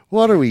like,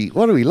 what are we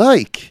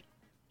like?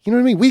 You know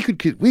what I mean? We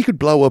could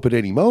blow up at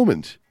any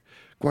moment.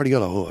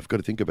 Guardiola, I've got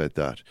to think about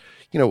that.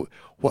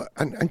 What?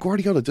 And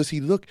Guardiola, does he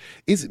look?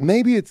 It's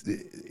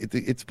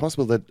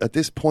possible that at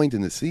this point in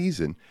the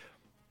season,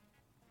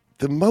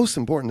 the most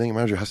important thing a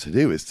manager has to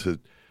do is to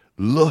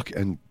look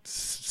and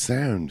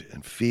sound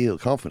and feel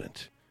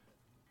confident,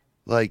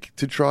 like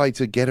to try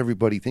to get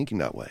everybody thinking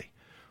that way.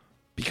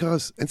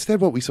 Because instead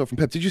what we saw from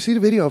Pep, did you see the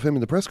video of him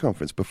in the press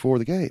conference before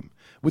the game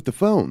with the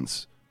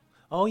phones?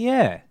 Oh,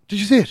 yeah. Did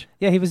you see it?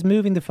 Yeah, he was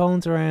moving the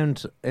phones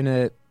around in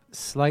a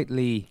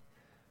slightly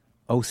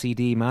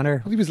OCD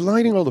manner. Well, he was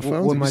lining all the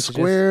phones. He was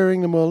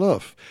squaring them all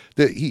off.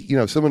 There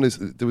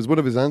was one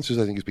of his answers,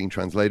 I think, is being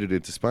translated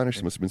into Spanish.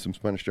 There must have been some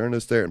Spanish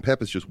journalists there, and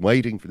Pep is just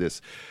waiting for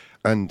this.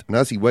 And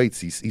as he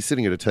waits, he's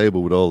sitting at a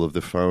table with all of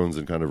the phones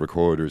and kind of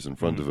recorders in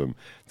front of him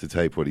to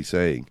tape what he's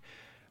saying.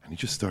 And he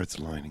just starts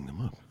lining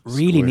them up.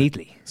 Really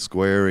neatly.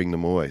 Squaring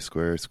them away.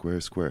 Square.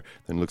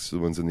 Then looks to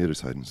the ones on the other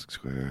side and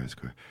square.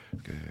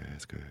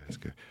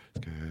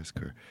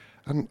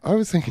 And I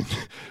was thinking,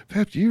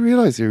 Pep, do you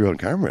realise you're on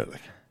camera?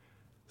 Like,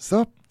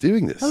 stop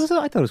doing this. I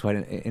thought it was quite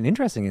an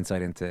interesting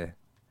insight into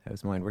how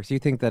his mind works. Do you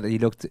think that he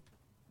looked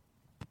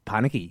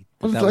panicky?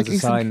 That was a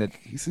sign that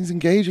he's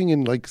engaging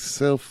in like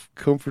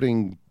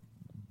self-comforting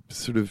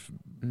sort of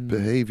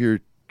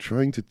behaviour,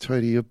 trying to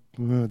tidy up.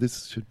 Oh,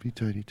 this should be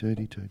tidy.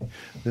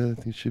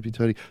 It should be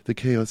tidy. The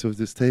chaos of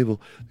this table.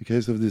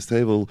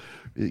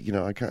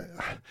 I can't.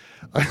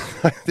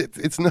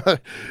 It's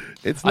not.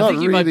 I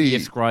think you might be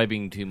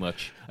ascribing too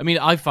much. I mean,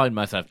 I find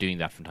myself doing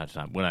that from time to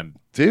time when I'm.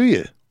 Do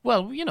you?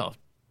 Well,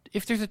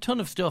 if there's a ton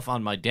of stuff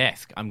on my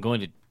desk, I'm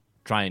going to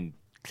try and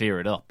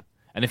clear it up.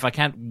 And if I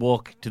can't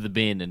walk to the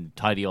bin and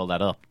tidy all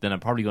that up, then I'm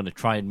probably going to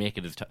try and make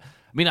it as. I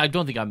mean, I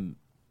don't think I'm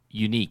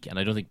unique, and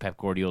I don't think Pep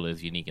Guardiola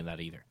is unique in that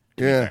either.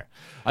 Yeah,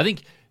 I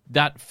think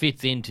that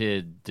fits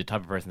into the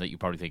type of person that you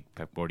probably think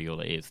Pep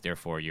Guardiola is.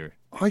 Therefore, you're.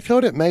 I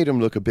thought it made him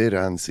look a bit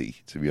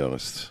antsy, to be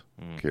honest,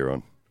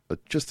 Kieran.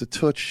 Just a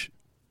touch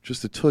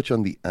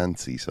on the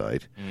antsy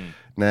side.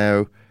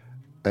 Now,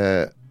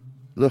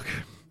 look,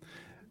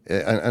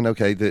 and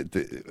okay,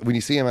 when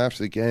you see him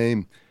after the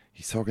game,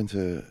 he's talking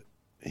to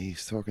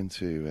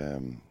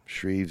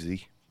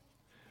Shrevesy.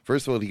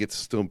 First of all, he gets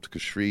stumped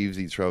because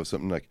Shrevesy throws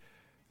something like,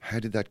 "How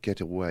did that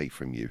get away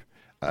from you?"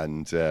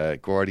 And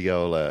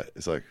Guardiola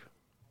is like,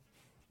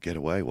 "Get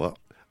away, what?"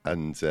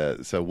 And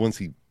so once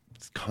he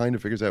kind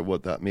of figures out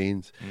what that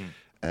means,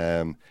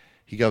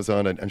 he goes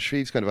on and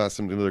Shreves kind of asks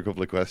him another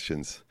couple of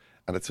questions.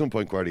 And at some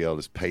point,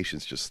 Guardiola's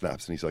patience just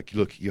snaps, and he's like,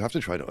 "Look, you have to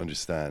try to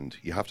understand.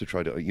 You have to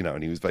try to,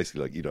 And he was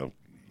basically like, "You don't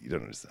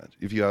understand.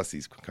 If you ask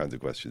these kinds of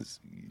questions,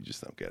 you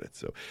just don't get it."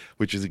 So,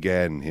 which is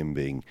again him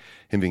being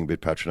a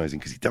bit patronising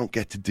because you don't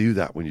get to do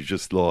that when you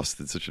just lost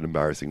in such an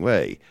embarrassing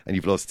way, and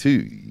you've lost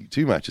two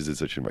matches in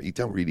such an embarrassing. You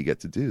don't really get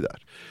to do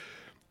that.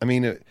 I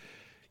mean, I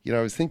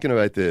was thinking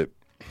about the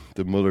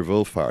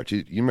Muller-Wolf part.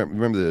 You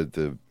remember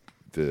the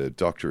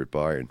doctor at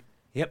Bayern?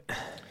 Yep.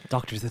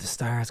 Doctors of the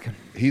Stars.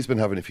 He's been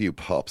having a few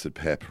pops at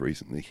Pep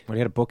recently. Well, he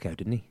had a book out,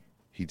 didn't he?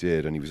 He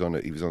did, and he was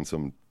on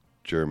some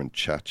German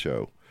chat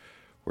show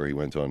where he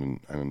went on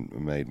and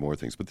made more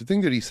things. But the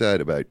thing that he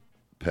said about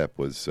Pep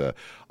was,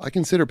 I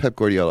consider Pep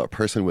Guardiola a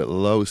person with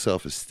low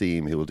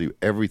self-esteem. He will do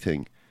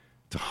everything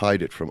to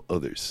hide it from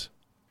others.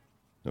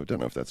 Now, I don't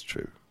know if that's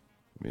true.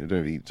 I mean, I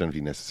don't know if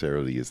he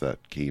necessarily is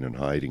that keen on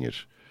hiding it.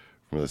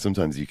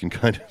 Sometimes you can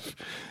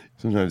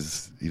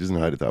sometimes he doesn't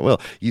hide it that well.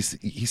 He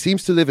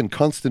seems to live in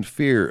constant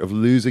fear of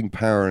losing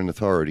power and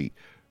authority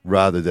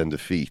rather than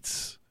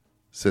defeats,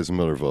 says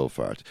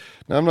Müller-Wohlfahrt.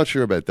 Now, I'm not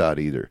sure about that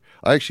either.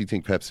 I actually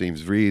think Pep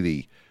seems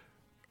really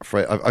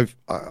afraid.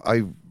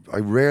 I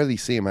rarely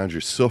see a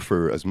manager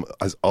suffer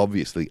as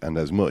obviously and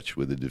as much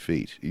with a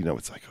defeat.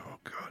 It's like, oh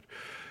God.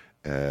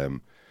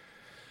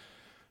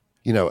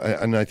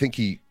 And I think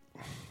he,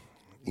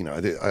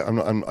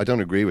 I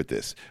don't agree with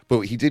this,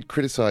 but he did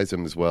criticize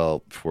him as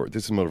well for,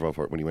 this is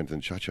Müller-Wohlfahrt, when he went to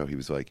the chat show, he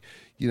was like,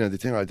 the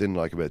thing I didn't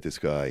like about this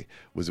guy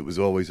was it was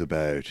always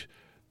about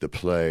the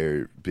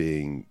player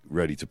being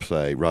ready to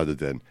play rather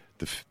than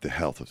the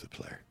health of the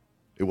player.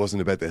 It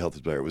wasn't about the health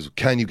of the player. It was,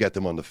 can you get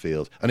them on the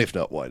field? And if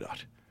not, why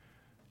not?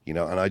 And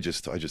I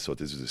just thought this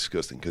was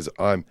disgusting because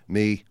I'm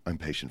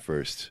patient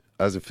first.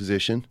 As a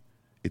physician,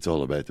 it's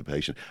all about the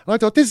patient. And I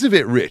thought, this is a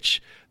bit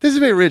rich. This is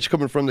a bit rich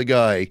coming from the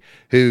guy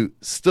who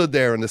stood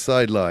there on the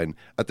sideline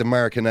at the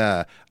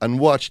Maracana and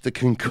watched the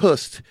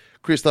concussed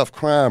Christoph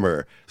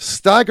Kramer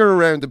stagger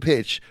around the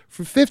pitch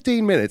for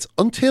 15 minutes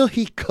until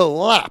he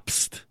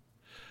collapsed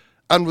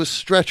and was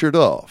stretchered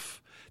off.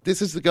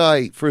 This is the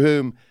guy for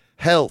whom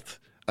health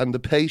and the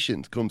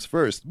patient comes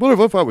first.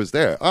 Müller-Wohlfahrt was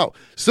there. Oh,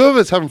 some of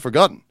us haven't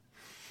forgotten.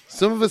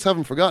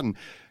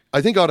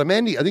 I think it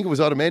was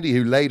Otamendi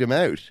who laid him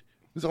out.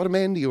 It was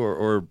Otamendi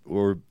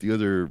or the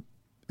other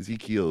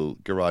Ezekiel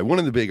Garay, one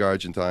of the big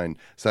Argentine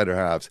centre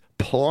halves,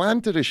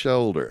 planted a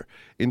shoulder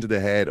into the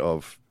head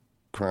of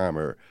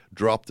Kramer,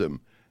 dropped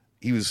him.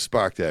 He was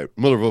sparked out.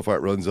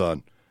 Müller-Wohlfahrt runs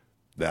on.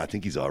 I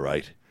think he's all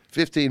right.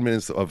 15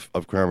 minutes of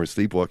Kramer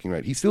sleepwalking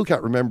around. He still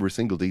can't remember a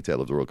single detail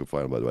of the World Cup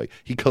final, by the way.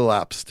 He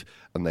collapsed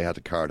and they had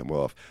to cart him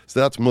off. So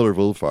that's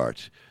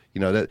Müller-Wohlfahrt.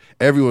 That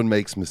everyone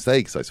makes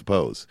mistakes, I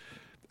suppose.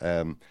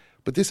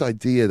 But this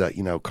idea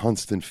that,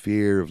 constant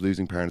fear of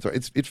losing power and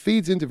authority, it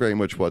feeds into very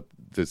much what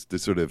this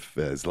sort of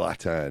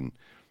Zlatan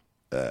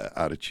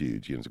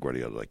attitude, to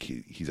Guardiola. Like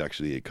he's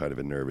actually a kind of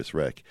a nervous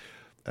wreck.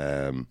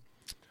 And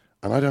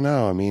I don't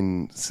know, I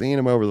mean, seeing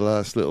him over the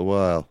last little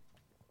while,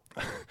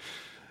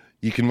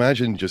 you can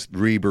imagine just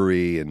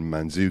Ribery and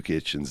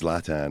Mandzukic and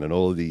Zlatan and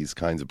all of these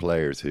kinds of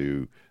players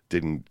who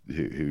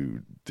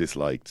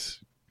disliked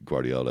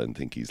Guardiola and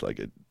think he's like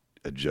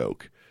a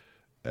joke.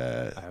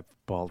 A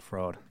bald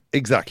fraud.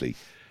 Exactly.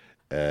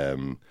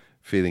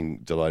 Feeling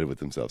delighted with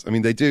themselves. I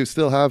mean, there's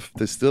still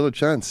a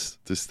chance.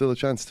 There's still a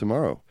chance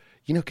tomorrow.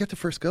 Get the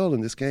first goal in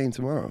this game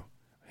tomorrow.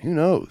 Who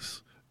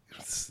knows?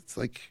 It's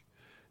like,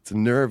 it's a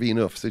nervy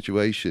enough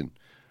situation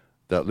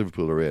that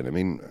Liverpool are in. I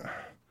mean,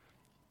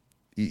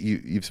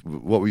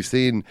 what we've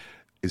seen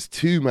is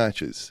two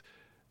matches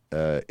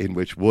in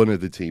which one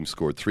of the teams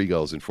scored 3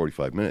 goals in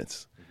 45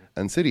 minutes.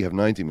 And City have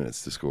 90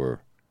 minutes to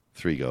score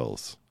 3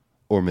 goals.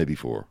 Or maybe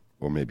 4.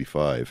 Or maybe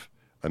 5.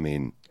 I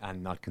mean...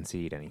 And not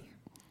concede any.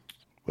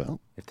 Well...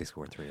 If they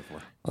score 3 or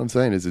 4. All I'm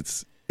saying is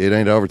it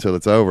ain't over till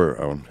it's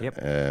over, Owen.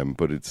 Yep.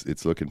 But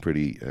it's looking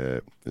pretty...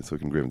 it's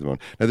looking grim at the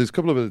moment. Now, there's a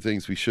couple of other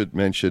things we should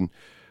mention.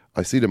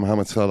 I see that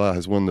Mohamed Salah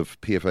has won the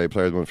PFA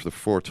Player of the Month for the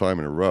 4th time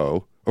in a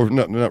row. Or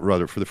not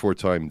rather, for the 4th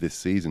time this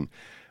season.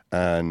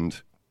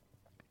 And...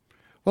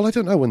 Well, I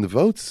don't know when the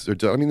votes are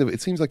done. I mean,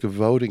 it seems like the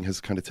voting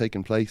has kind of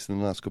taken place in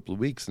the last couple of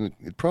weeks. And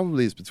it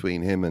probably is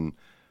between him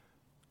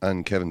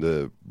and Kevin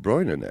De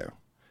Bruyne now.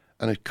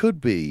 And it could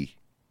be,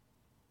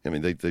 I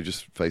mean, they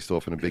just faced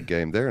off in a big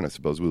game there, and I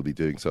suppose we'll be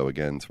doing so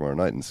again tomorrow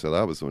night. And so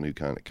that was the one who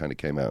kind of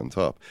came out on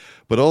top.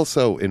 But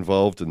also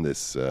involved in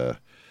this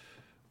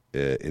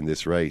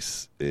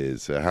race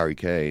is Harry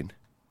Kane.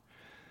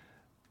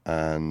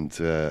 And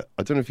I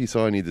don't know if you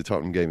saw any of the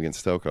Tottenham game against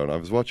Stoke, and I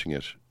was watching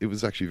it. It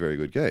was actually a very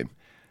good game.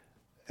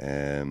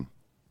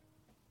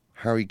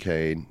 Harry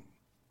Kane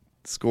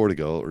scored a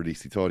goal, or at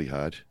least he thought he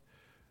had,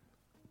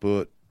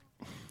 but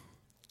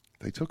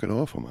they took it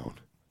off him, Owen.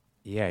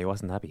 Yeah, he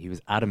wasn't happy. He was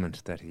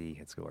adamant that he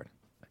had scored.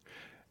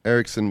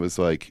 Ericsson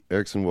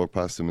walked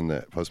past him in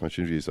the post-match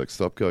interview. He's like,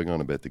 "Stop going on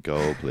about the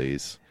goal,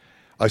 please.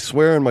 I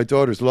swear on my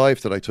daughter's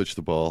life that I touched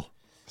the ball,"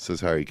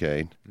 says Harry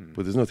Kane.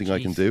 But there's nothing I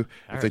can do.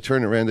 If they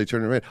turn it around, they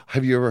turn it around.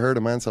 Have you ever heard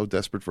a man so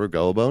desperate for a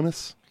goal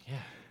bonus? Yeah.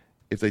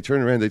 If they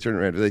turn around, they turn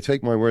around. If they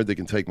take my word, they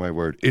can take my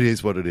word. It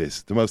is what it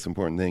is. The most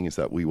important thing is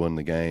that we won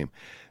the game.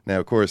 Now,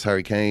 of course,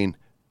 Harry Kane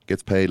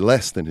gets paid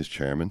less than his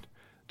chairman,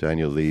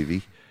 Daniel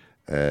Levy.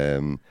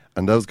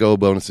 And those goal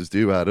bonuses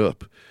do add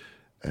up.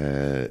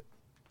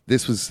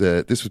 This was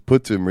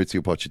put to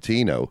Maurizio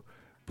Pochettino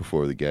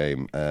before the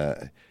game.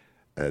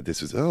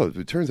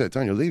 It turns out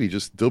Daniel Levy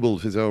just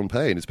doubled his own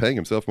pay and is paying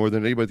himself more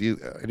than anybody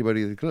at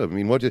the club. I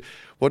mean,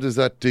 what does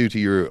that do to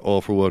your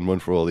all for one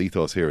for all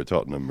ethos here at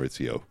Tottenham,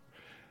 Maurizio?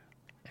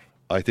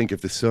 I think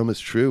if the sum is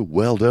true,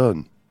 well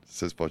done,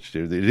 says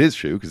Pochettino. It is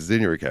true because it's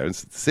in your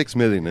accounts. It's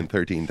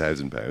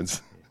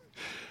 £6,013,000.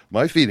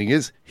 My feeling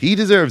is he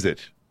deserves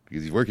it.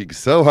 because he's working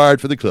so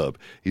hard for the club.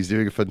 He's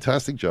doing a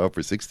fantastic job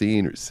for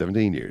 16 or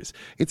 17 years.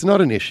 It's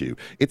not an issue.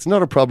 It's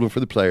not a problem for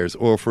the players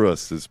or for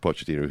us, as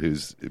Pochettino,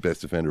 whose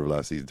best defender of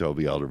last season,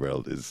 Toby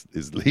Alderweireld,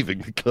 is leaving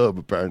the club,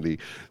 apparently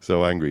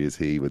so angry is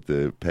he with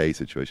the pay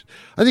situation.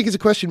 I think it's a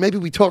question maybe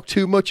we talk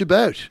too much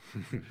about.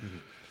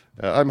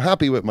 I'm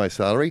happy with my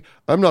salary.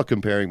 I'm not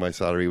comparing my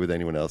salary with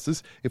anyone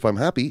else's. If I'm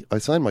happy, I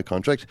sign my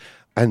contract,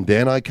 and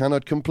then I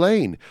cannot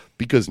complain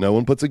because no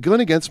one puts a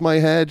gun against my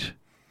head.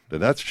 Now,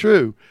 that's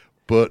true.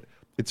 But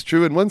it's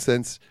true in one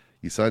sense.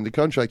 You signed the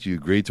contract, you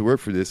agreed to work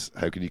for this,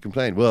 how can you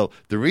complain? Well,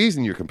 the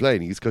reason you're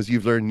complaining is because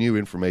you've learned new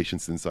information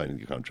since signing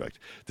the contract.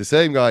 The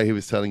same guy who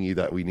was telling you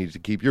that we needed to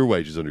keep your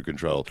wages under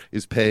control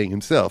is paying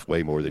himself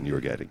way more than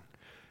you're getting.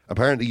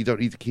 Apparently you don't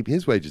need to keep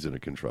his wages under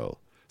control.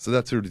 So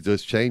that sort of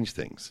does change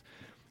things.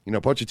 You know,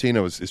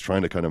 Pochettino is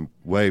trying to kind of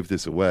wave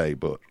this away,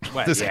 but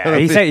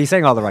he's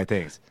saying all the right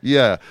things.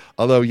 Yeah,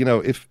 although, you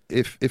know, if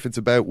it's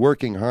about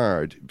working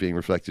hard being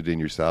reflected in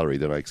your salary,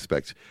 then I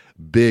expect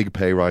big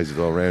pay rises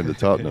all around at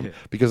Tottenham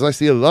because I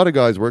see a lot of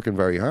guys working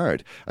very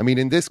hard. I mean,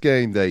 in this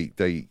game, they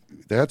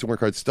had to work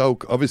hard.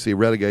 Stoke, obviously, a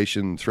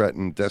relegation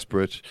threatened,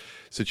 desperate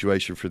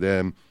situation for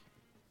them.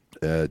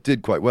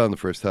 Did quite well in the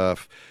first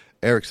half.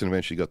 Eriksen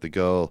eventually got the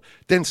goal.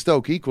 Then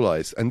Stoke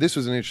equalised, and this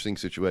was an interesting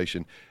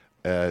situation.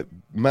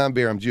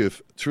 Mambiram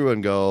Diouf threw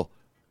in goal,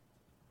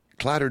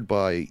 clattered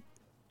by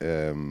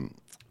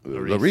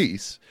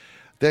Lloris,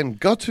 then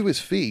got to his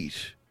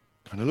feet,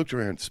 kind of looked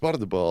around, spotted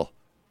the ball,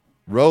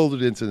 rolled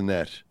it into the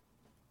net,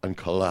 and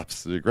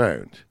collapsed to the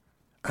ground.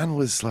 And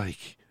was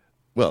like,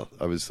 well,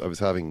 I was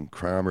having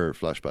Kramer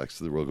flashbacks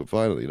to the World Cup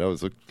final. You know, I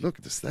was like, look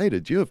at the state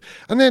of Diouf.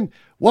 And then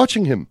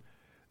watching him,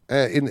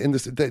 in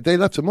this, they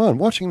left him on.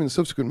 Watching him in the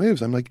subsequent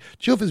moves, I'm like,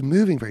 Diouf is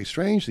moving very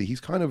strangely.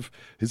 He's kind of,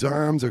 his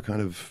arms are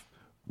kind of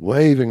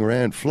waving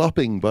around,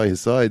 flopping by his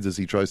sides as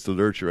he tries to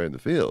lurch around the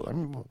field. I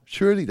mean,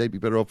 surely they'd be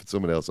better off with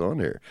someone else on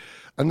here.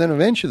 And then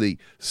eventually,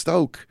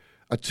 Stoke,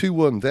 at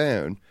 2-1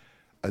 down,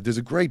 there's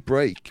a great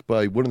break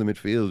by one of the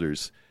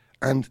midfielders,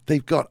 and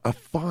they've got a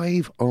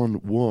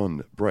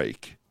 5-on-1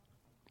 break.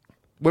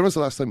 When was the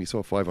last time you saw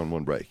a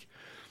 5-on-1 break?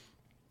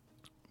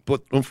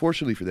 But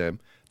unfortunately for them,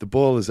 the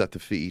ball is at the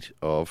feet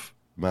of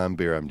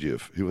Mambiram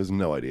Diouf, who has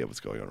no idea what's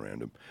going on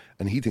around him.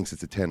 And he thinks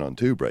it's a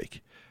 10-on-2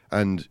 break.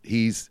 And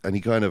he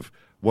kind of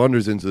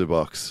wanders into the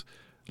box,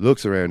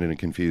 looks around in a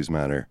confused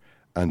manner,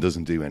 and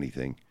doesn't do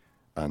anything.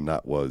 And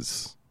that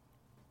was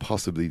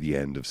possibly the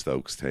end of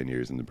Stoke's 10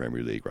 years in the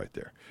Premier League right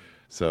there.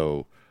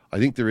 So I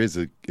think there is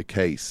a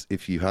case,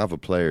 if you have a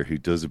player who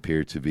does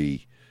appear to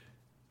be,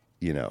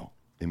 you know,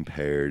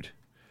 impaired,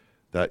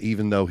 that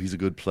even though he's a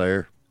good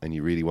player and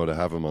you really want to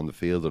have him on the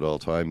field at all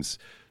times,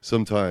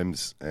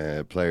 sometimes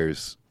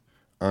players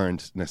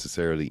aren't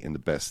necessarily in the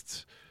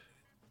best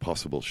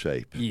possible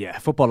shape. Yeah,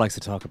 football likes to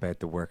talk about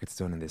the work it's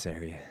done in this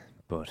area,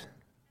 but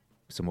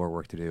some more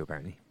work to do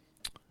apparently.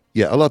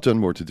 Yeah, a lot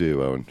more to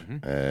do, Owen.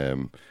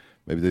 Mm-hmm.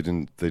 Maybe they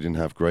didn't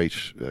have great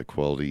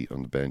quality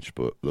on the bench,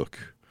 but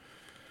look,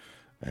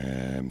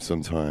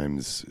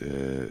 sometimes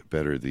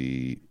better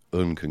the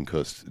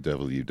unconcussed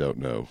devil you don't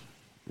know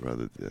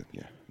rather than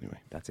anyway.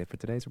 That's it for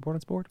today's Report on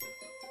Sport.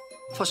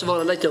 First of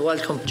all, I'd like to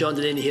welcome John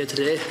Delaney here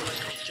today.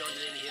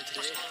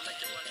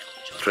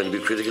 Trying to be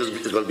critical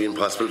is going to be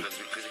impossible.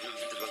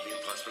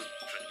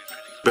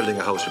 Building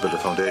a house, you build the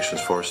foundations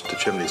first, the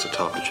chimney's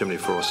atop, the chimney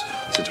first.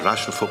 It's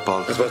international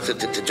football. I suppose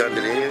to John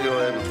Delaney,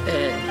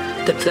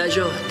 the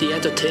pleasure, the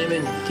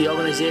entertainment, the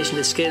organisation,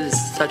 the skills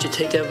that you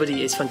take to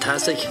everybody is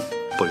fantastic.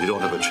 But you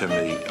don't have a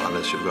chimney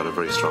unless you've got a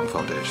very strong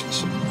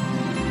foundations.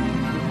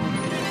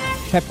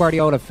 Pep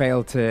Guardiola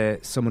failed to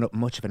summon up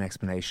much of an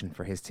explanation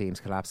for his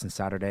team's collapse on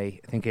Saturday.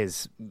 I think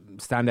his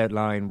standout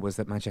line was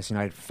that Manchester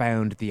United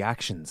found the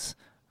actions.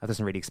 That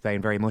doesn't really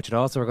explain very much at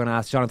all, so we're going to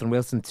ask Jonathan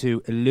Wilson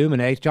to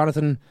illuminate.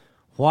 Jonathan,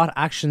 what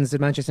actions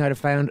did Manchester United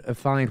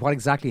find? What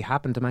exactly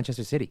happened to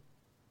Manchester City?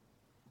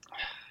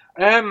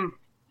 I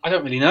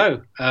don't really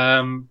know.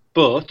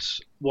 But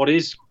what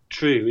is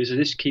true is that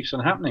this keeps on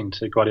happening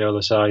to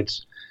Guardiola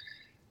sides.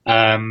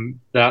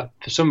 That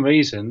for some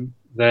reason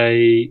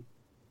they're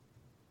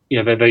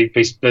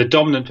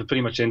dominant for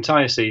pretty much the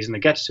entire season. They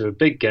get to a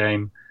big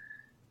game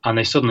and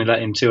they suddenly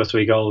let in 2 or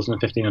 3 goals in a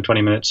 15 or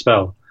 20 minute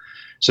spell.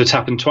 So it's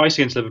happened twice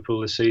against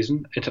Liverpool this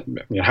season. It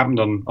happened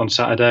on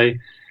Saturday.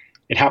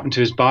 It happened to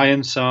his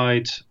Bayern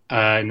side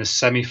in the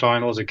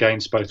semi-finals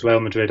against both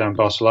Real Madrid and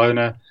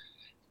Barcelona,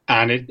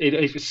 and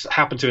it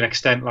happened to an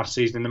extent last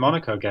season in the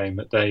Monaco game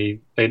that they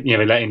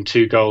let in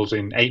 2 goals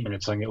in 8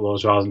 minutes, I think it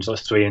was, rather than sort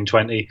of 3 in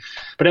 20.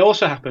 But it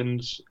also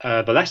happened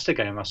the Leicester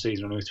game last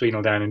season when they were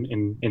 3-0 down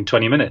in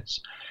 20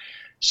 minutes.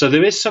 So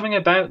there is something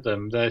about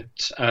them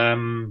that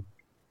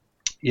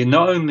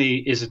not only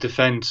is a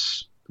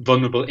defence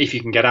vulnerable if you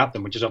can get at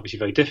them, which is obviously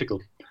very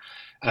difficult.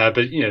 But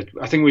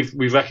I think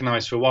we've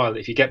recognised for a while that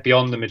if you get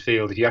beyond the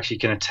midfield, if you actually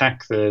can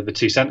attack the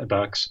 2 centre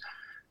backs,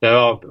 there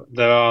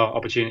are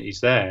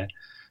opportunities there.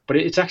 But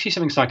it's actually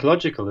something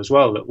psychological as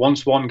well, that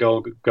once one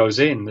goal goes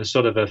in, there's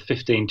sort of a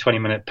 15-20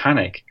 minute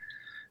panic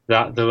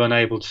that they're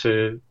unable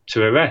to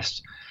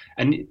arrest.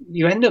 And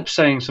you end up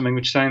saying something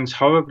which sounds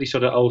horribly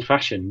sort of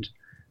old-fashioned,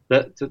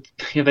 that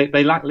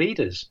they lack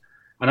leaders.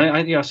 And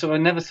I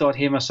never thought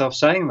hear myself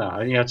saying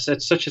that.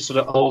 It's such a sort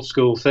of old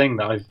school thing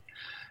that I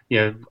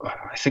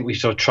think we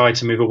sort of try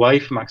to move away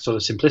from that sort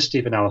of simplicity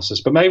of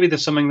analysis. But maybe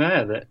there's something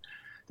there that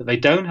they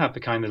don't have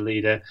the kind of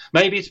leader.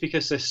 Maybe it's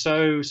because they're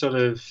so sort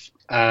of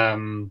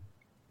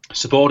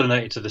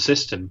subordinated to the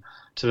system,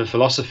 to the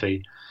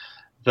philosophy,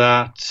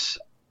 that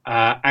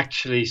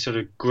actually sort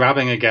of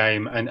grabbing a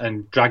game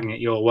and dragging it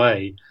your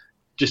way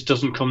just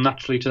doesn't come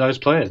naturally to those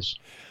players.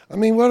 I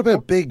mean, what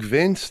about Big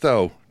Vince,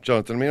 though,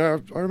 Jonathan? I mean,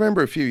 I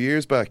remember a few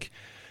years back,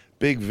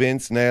 Big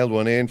Vince nailed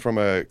one in from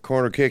a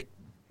corner kick,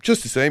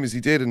 just the same as he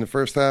did in the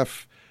first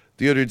half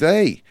the other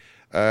day.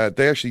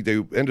 They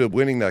ended up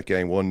winning that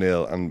game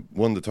 1-0 and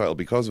won the title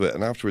because of it.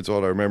 And afterwards,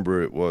 all I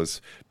remember it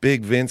was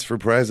Big Vince for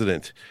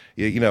president.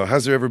 You know,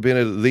 has there ever been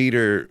a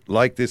leader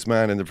like this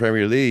man in the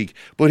Premier League?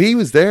 But he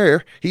was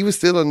there. He was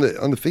still on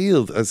the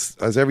field as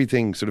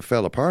everything sort of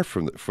fell apart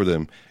for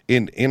them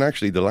in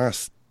actually the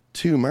last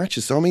 2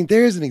 matches. So I mean,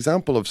 there's an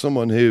example of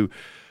someone who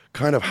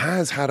kind of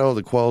has had all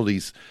the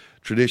qualities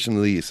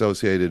traditionally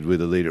associated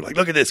with a leader. Like,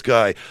 look at this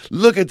guy,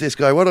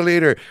 what a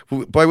leader,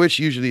 by which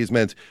usually is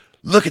meant,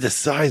 look at the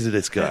size of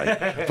this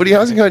guy. But he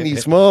hasn't got any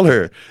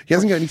smaller. He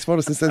hasn't got any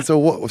smaller since then. So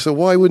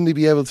why wouldn't he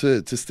be able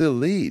to still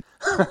lead?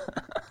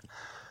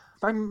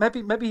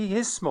 Maybe he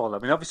is smaller.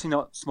 I mean, obviously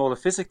not smaller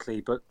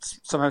physically, but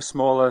somehow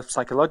smaller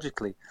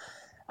psychologically.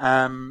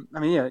 Don't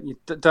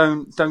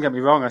get me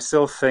wrong. I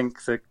still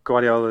think that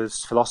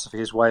Guardiola's philosophy,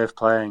 his way of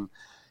playing,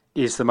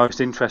 is the most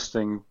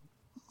interesting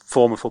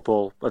form of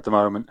football at the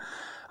moment.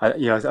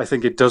 I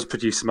think it does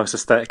produce the most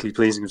aesthetically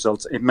pleasing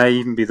results. It may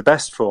even be the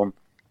best form.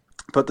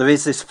 But there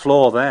is this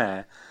flaw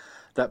there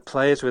that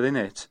players within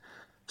it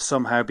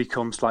somehow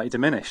become slightly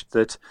diminished,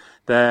 that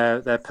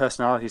their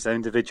personalities, their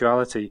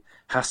individuality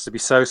has to be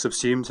so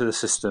subsumed to the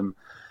system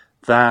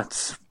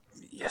that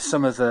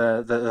some of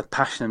the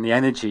passion and the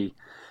energy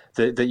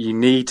that you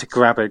need to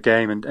grab a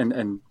game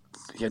and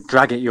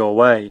drag it your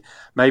way,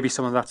 maybe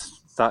some of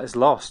that is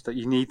lost, that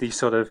you need these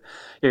sort of...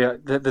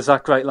 there's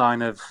that great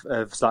line of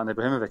Zlatan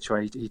Ibrahimovic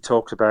where he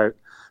talked about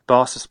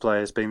Barca's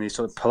players being these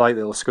sort of polite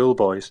little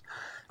schoolboys.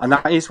 And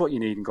that is what you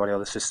need in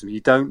Guardiola's system. You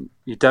don't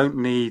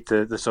need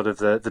the sort of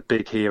the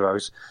big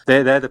heroes.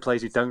 They're the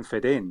players who don't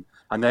fit in,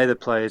 and they're the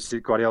players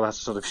that Guardiola has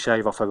to sort of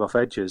shave off rough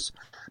edges.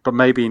 But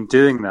maybe in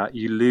doing that,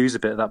 you lose a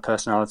bit of that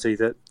personality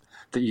that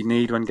you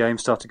need when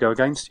games start to go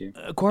against you.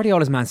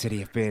 Guardiola's Man City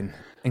have been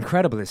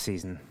incredible this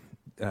season,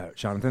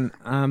 Jonathan.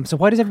 So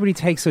why does everybody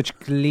take such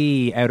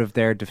glee out of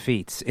their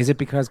defeats? Is it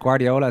because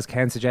Guardiola, as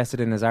Ken suggested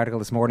in his article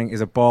this morning,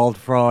 is a bald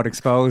fraud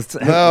exposed?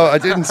 No, I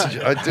didn't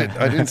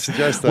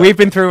suggest that. We've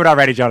been through it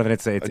already, Jonathan.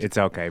 It's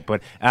okay.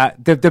 But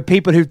the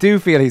people who do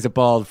feel he's a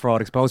bald fraud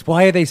exposed,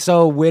 why are they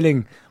so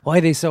willing? Why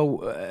are they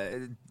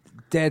so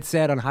dead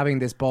set on having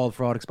this bald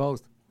fraud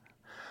exposed?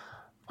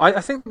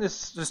 I think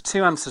there's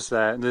two answers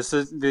there. There's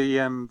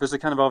a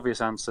kind of obvious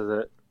answer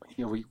that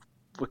we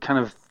kind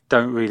of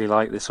don't really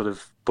like this sort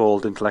of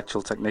bald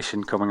intellectual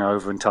technician coming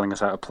over and telling us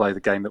how to play the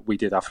game that we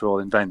did after all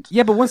invent.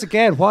 Yeah, but once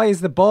again, why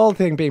is the bald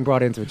thing being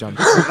brought into it, John?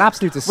 It's an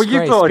absolute disgrace.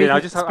 Well, you brought it in. I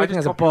just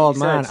as a bald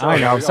man. I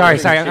know. Sorry.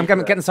 I'm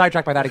getting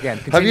sidetracked by that again.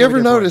 Have you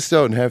ever noticed,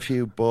 though, how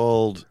few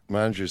bald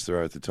managers there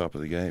are at the top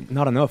of the game?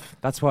 Not enough.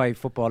 That's why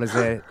football is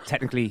a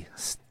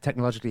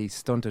technologically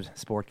stunted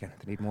sport. Ken.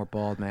 They need more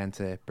bald men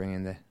to bring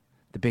in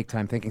the big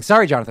time thinking.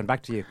 Sorry, Jonathan.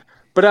 Back to you.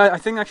 But I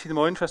think actually the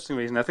more interesting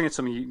reason, I think it's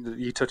something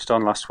you touched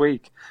on last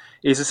week,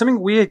 is that something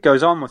weird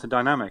goes on with the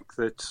dynamic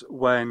that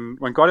when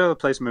Guardiola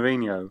plays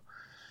Mourinho,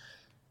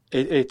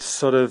 it's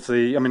sort of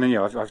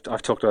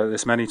I've talked about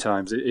this many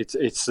times.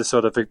 It's the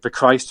sort of the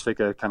Christ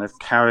figure kind of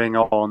carrying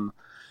on,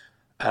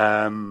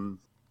 carrying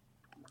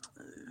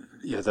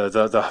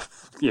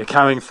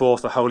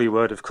forth the holy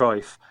word of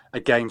Christ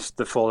against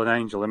the fallen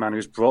angel, the man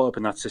who's brought up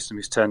in that system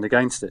who's turned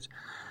against it,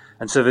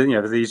 and so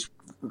these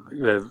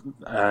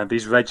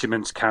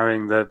regiments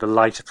carrying the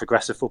light of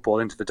progressive football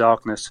into the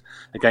darkness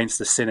against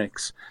the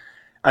cynics.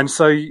 And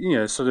so,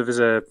 sort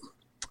of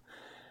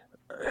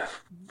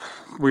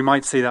we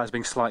might see that as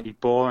being slightly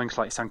boring,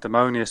 slightly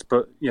sanctimonious,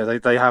 but,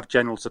 they have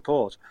general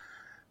support.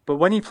 But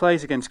when he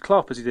plays against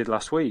Klopp, as he did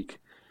last week,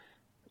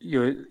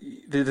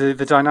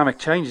 the dynamic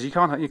changes.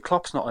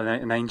 Klopp's not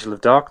an angel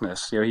of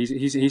darkness.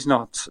 He's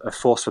not a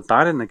force for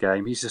bad in the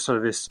game. He's just sort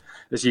of this,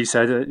 as you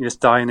said, this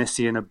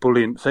Dionysian,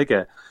 ebullient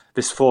figure,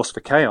 this force for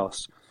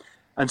chaos.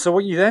 And so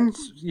what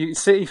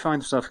City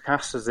find themselves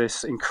cast as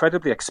this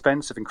incredibly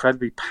expensive,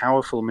 incredibly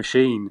powerful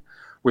machine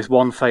with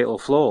one fatal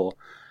flaw.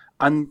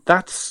 And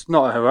that's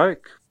not a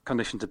heroic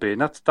condition to be in.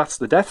 That's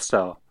the Death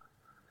Star.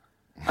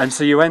 And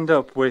so you end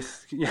up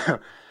with,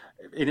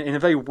 in a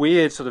very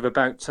weird sort of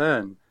about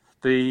turn,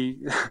 the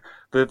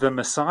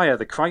Messiah,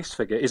 the Christ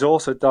figure, is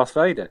also Darth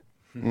Vader.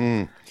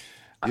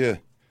 Yeah.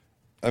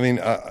 I mean,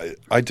 I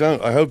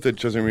hope that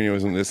Jose Mourinho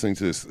isn't listening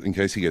to this in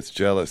case he gets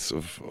jealous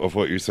of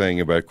what you're saying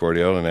about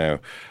Guardiola now.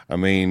 I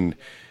mean,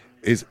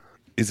 is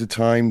it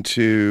time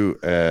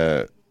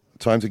to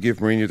time to give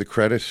Mourinho the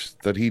credit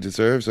that he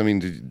deserves? I mean,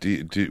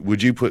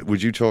 would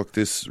you chalk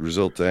this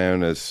result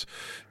down as,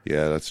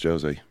 yeah, that's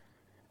Jose?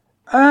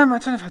 I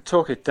don't know if I'd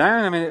talk it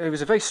down. I mean, it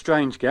was a very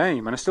strange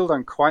game, and I still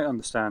don't quite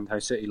understand how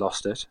City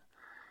lost it.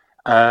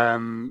 I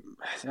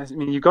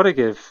mean, you've got to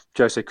give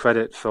Jose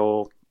credit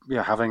for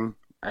having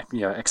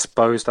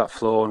exposed that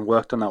flaw and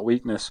worked on that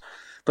weakness.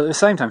 But at the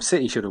same time,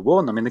 City should have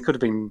won. I mean, they could have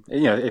been,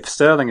 if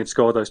Sterling had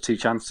scored those 2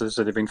 chances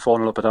that had been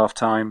 4-0 up at half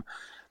time,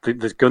 the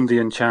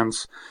Gundogan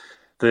chance,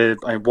 the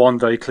one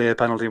very clear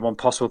penalty, one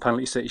possible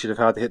penalty City should have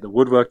had. They hit the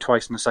woodwork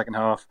twice in the second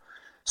half.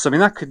 So, I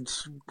mean,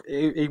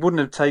 he wouldn't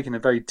have taken a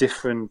very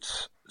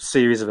different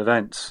series of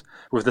events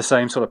with the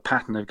same sort of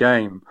pattern of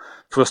game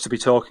for us to be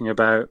talking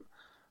about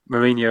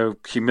Mourinho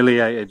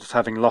humiliated,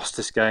 having lost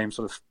this game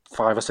sort of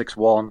 5 or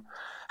 6-1.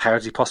 How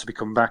does he possibly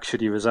come back?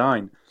 Should he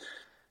resign?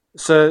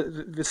 So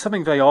there's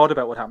something very odd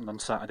about what happened on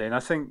Saturday. And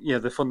I think,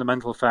 the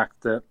fundamental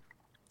fact that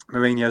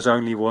Mourinho's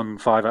only won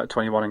 5 out of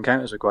 21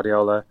 encounters with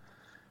Guardiola,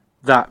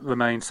 that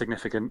remains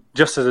significant,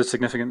 just as it's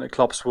significant that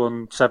Klopp's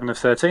won 7 of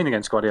 13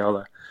 against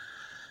Guardiola.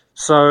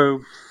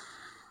 So,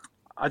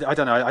 I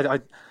don't know.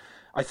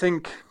 I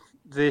think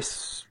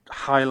this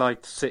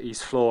highlights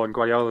City's flaw and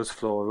Guardiola's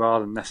flaw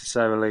rather than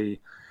necessarily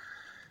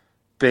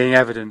being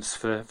evidence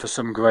for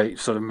some great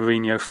sort of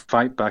Mourinho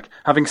fight back.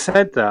 Having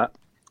said that,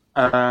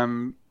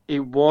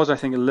 it was, I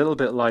think, a little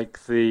bit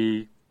like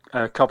the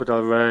Copa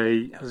del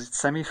Rey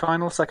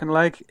semi-final, second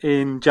leg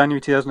in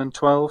January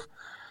 2012,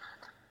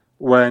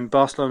 when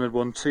Barcelona had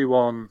won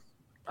 2-1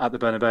 at the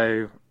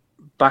Bernabeu,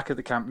 back at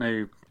the Camp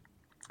Nou.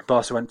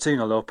 Barca went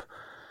 2-0 up,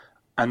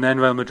 and then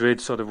Real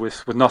Madrid, sort of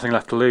with nothing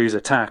left to lose,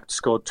 attacked,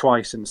 scored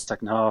twice in the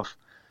second half,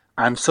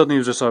 and suddenly it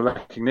was just a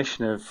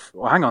recognition of,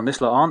 well, hang on,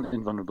 this lot aren't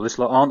invulnerable, this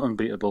lot aren't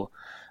unbeatable,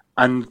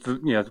 and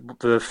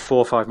the 4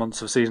 or 5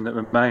 months of season that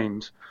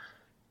remained,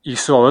 you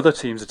saw other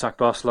teams attack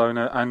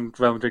Barcelona and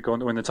Real Madrid go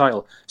on to win the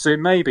title. So it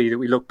may be that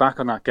we look back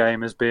on that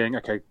game as being,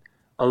 okay,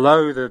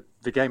 although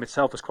the game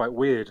itself was quite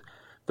weird,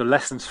 the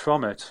lessons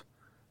from it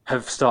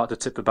have started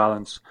to tip the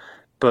balance.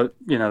 But,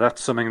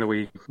 that's something that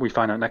we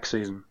find out next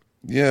season.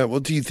 Yeah, well,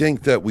 do you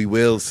think that we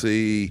will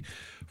see,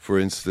 for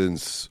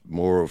instance,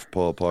 more of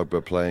Paul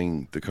Pogba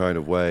playing the kind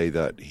of way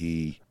that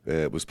he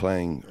was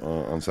playing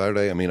on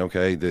Saturday? I mean,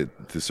 okay, the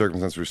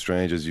circumstances were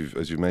strange, as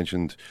you've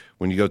mentioned.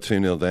 When you go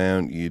 2-0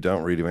 down, you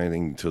don't really have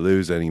anything to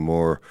lose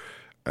anymore,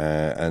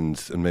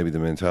 and maybe the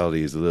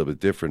mentality is a little bit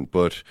different.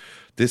 But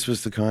this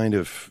was the kind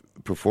of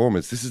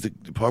performance.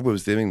 Pogba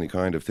was doing the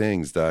kind of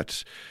things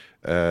that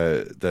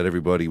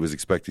everybody was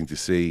expecting to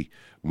see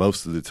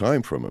most of the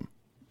time from him.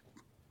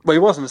 Well, he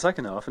was in the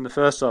second half. In the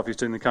first half, he was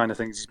doing the kind of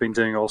things he's been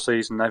doing all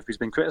season. Now he's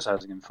been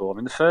criticising him for.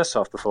 In the first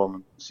half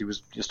performance, he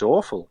was just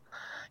awful.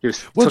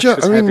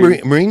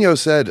 Mourinho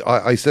said,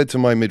 I said to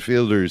my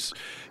midfielders,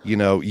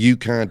 you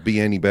can't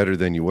be any better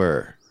than you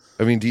were.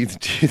 I mean, do you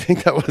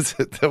think that was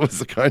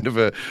a kind of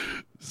a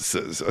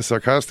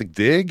sarcastic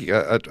dig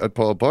at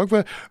Paul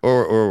Pogba,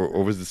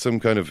 or was it some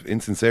kind of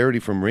insincerity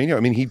from Mourinho? I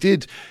mean, he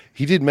did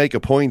make a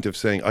point of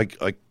saying,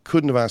 I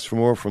couldn't have asked for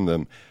more from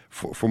them.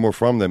 For more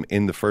from them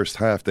in the first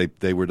half,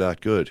 they were that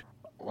good.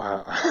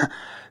 Wow,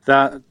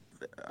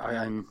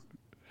 I'm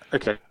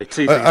okay.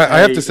 I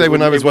have to say,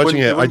 when I was watching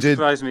it, I did.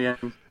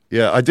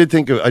 Yeah, I did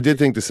think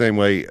the same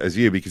way as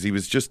you, because he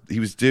was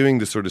doing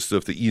the sort of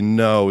stuff that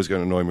is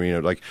going to annoy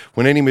Mourinho. Like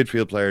when any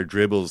midfield player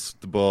dribbles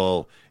the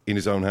ball in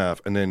his own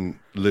half and then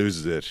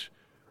loses it,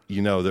 that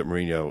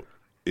Mourinho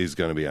is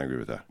going to be angry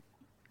with that.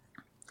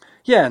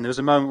 Yeah, and there was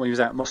a moment when he was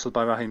out-muscled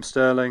by Raheem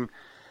Sterling.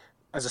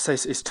 As I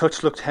say, his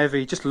touch looked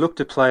heavy. He just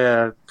looked a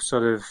player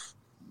sort of,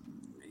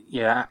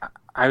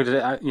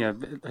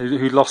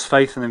 who lost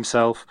faith in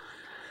himself.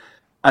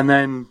 And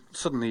then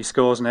suddenly he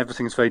scores and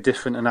everything's very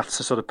different, and that's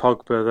the sort of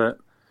Pogba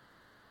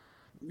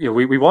that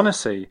we want to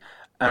see.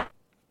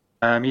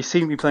 He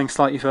seemed to be playing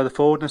slightly further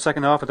forward in the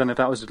second half. I don't know if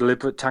that was a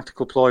deliberate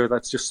tactical ploy or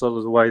that's just sort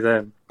of the way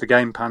the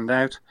game panned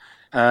out.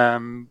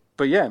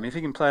 But yeah, I mean, if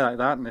he can play like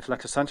that, and if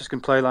Alexis Sanchez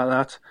can play like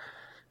that,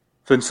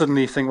 then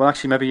suddenly you think, well,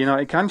 actually, maybe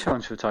United can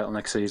challenge for the title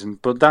next season.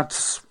 But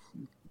that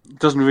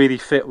doesn't really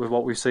fit with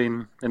what we've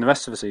seen in the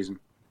rest of the season.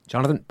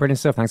 Jonathan, brilliant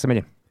stuff. Thanks a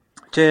million.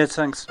 Cheers,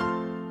 thanks.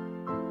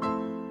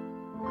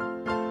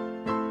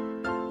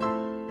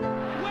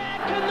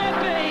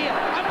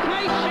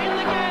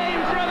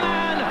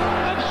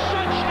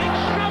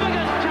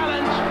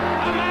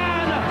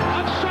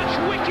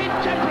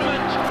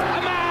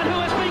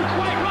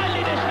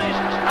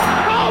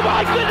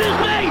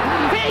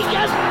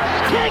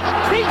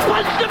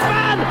 Punched the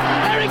fan!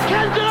 Eric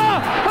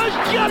Cantona has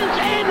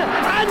jumped in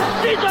and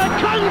scissor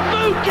kung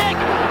fu kick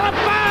a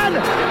fan!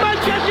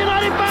 Manchester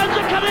United fans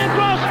are coming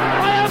across!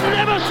 I have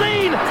never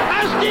seen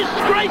as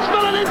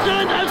disgraceful an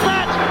incident as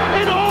that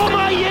in all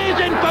my years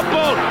in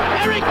football!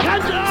 Eric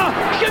Cantona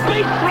should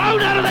be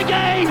thrown out of the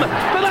game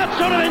for that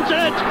sort of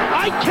incident!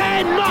 I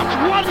care not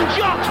one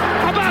jot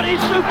about his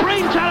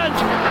supreme talent!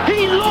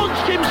 He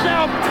launched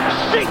himself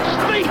 6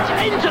 feet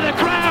into the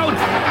crowd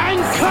and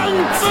kung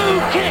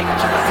fu kicked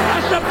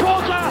a supporter!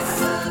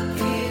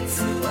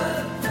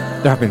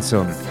 There have been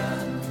some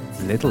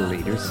little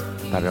leaders.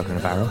 Badrock and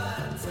Navarro.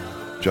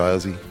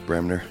 Gilesy,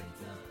 Bremner.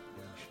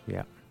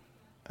 Yeah.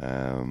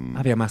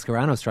 Javier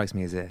Mascherano strikes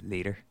me as a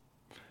leader.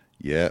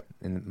 Yeah.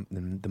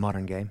 In the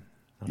modern game.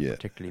 Not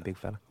particularly a big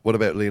fella. What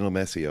about Lionel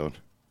Messi, Owen?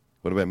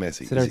 What about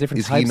Messi? So there are different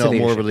is types he not of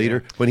more of a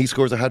leadership, leader? When he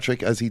scores a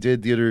hat-trick, as he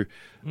did the other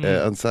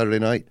on Saturday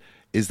night,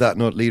 is that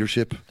not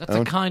leadership? That's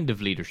a kind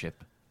of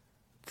leadership.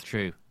 It's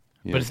true.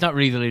 Yeah. But it's not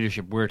really the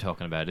leadership we're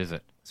talking about, is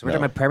it? So we're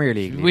talking about Premier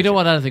League leadership. We don't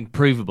want anything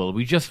provable.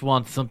 We just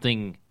want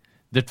something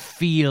that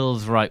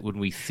feels right when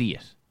we see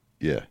it.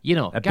 Yeah. You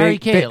know, Gary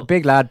Cahill.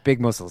 Big lad,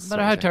 big muscles. No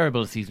matter how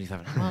terrible a season he's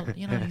having. Well,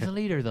 you know, he's a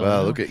leader, though.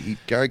 Well, look,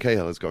 Gary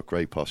Cahill has got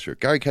great posture.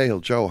 Gary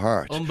Cahill, Joe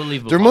Hart.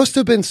 Unbelievable. There must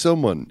have been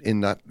someone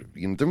in that,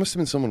 there must have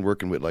been someone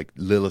working with like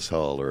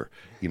Lilleshall or,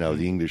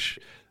 the English,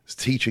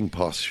 teaching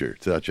posture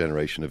to that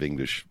generation of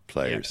English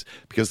players.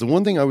 Yeah. Because the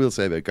one thing I will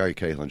say about Gary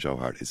Cahill and Joe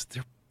Hart is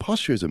their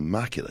posture is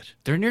immaculate.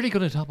 They're nearly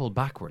going to topple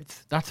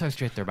backwards. That's how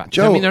straight they're back.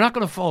 They're not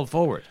going to fall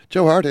forward.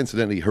 Joe Hart,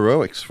 incidentally,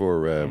 heroics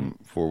for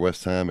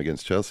West Ham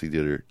against Chelsea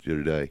the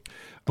other day.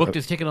 Booked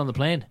his ticket on the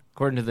plane,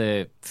 according to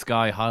the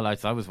Sky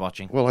highlights I was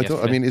watching. Well,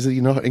 is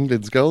he not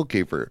England's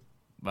goalkeeper?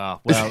 Well,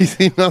 is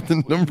he not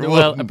the number one?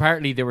 Well,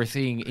 apparently they were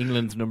seeing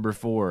England's number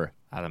 4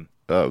 at him.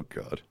 Oh,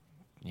 God.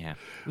 Yeah,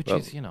 which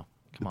is, come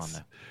on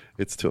now.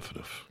 It's tough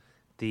enough.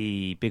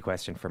 The big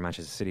question for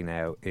Manchester City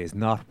now is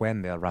not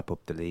when they'll wrap up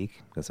the league,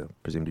 because they'll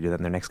presumably do that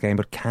in their next game,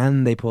 but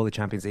can they pull the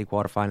Champions League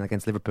quarter-final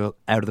against Liverpool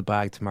out of the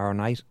bag tomorrow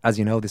night? As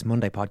you know, this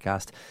Monday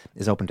podcast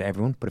is open to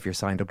everyone, but if you're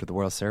signed up to the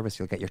World Service,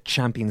 you'll get your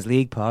Champions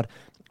League pod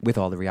with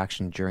all the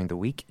reaction during the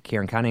week.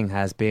 Kieran Canning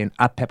has been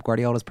at Pep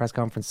Guardiola's press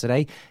conference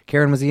today.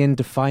 Kieran, was he in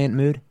defiant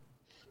mood?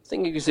 I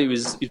think you could say he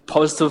was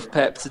positive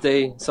Pep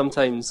today.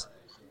 Sometimes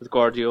with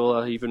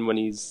Guardiola, even when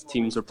his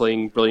teams are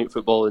playing brilliant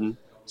football and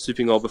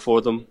sweeping all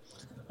before them,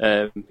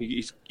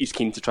 he's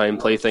keen to try and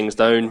play things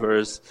down,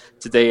 whereas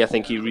today I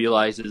think he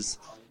realises,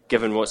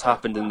 given what's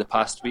happened in the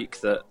past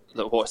week, that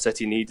what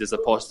City need is a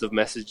positive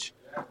message,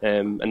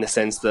 in the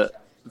sense that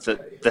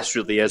this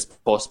really is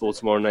possible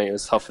tomorrow night,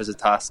 as tough as a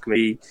task may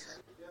be,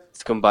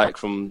 to come back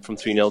from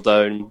 3-0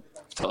 down,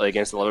 particularly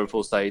against the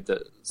Liverpool side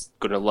that's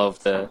going to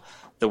love the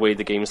way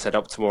the game's set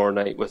up tomorrow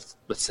night with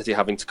City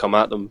having to come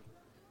at them.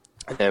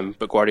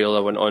 But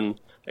Guardiola went on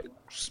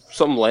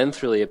some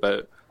length really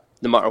about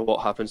no matter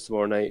what happens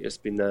tomorrow night,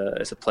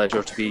 it's a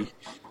pleasure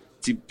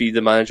to be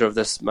the manager of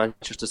this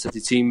Manchester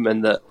City team,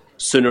 and that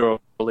sooner or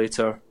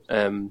later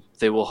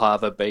they will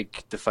have a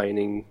big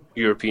defining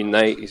European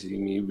night.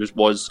 He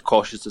was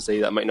cautious to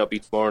say that might not be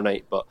tomorrow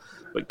night, but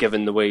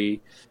given the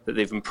way that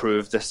they've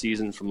improved this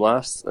season from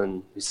last,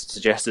 and he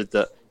suggested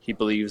that he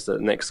believes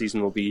that next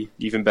season will be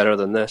even better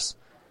than this,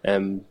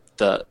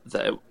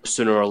 that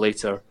sooner or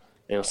later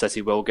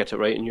City will get it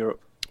right in Europe.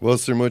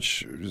 Was there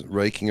much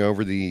raking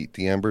over the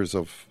embers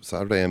of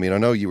Saturday? I mean, I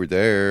know you were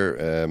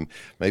there.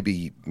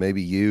 Maybe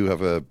you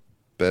have a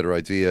better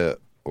idea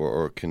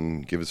or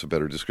can give us a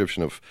better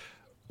description of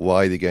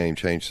why the game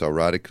changed so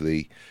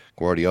radically.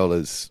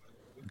 Guardiola's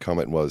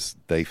comment was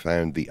they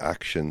found the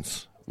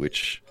actions,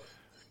 which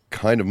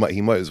kind of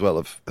he might as well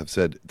have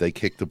said they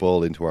kicked the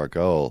ball into our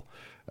goal.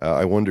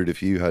 I wondered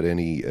if you had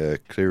any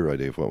clearer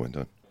idea of what went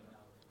on.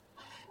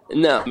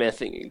 No, I mean, I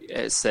think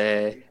it's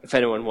if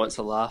anyone wants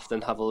to laugh,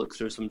 then have a look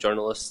through some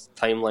journalist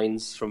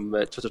timelines from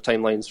Twitter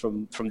timelines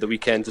from the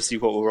weekend to see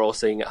what we were all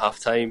saying at half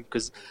time,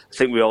 because I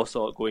think we all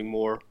saw it going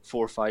more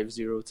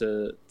 4-5-0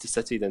 to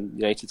City than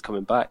United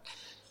coming back.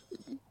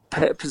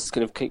 Pep has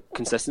kind of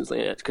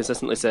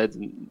consistently said,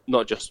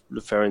 not just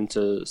referring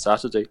to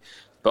Saturday,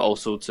 but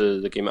also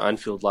to the game at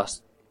Anfield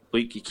last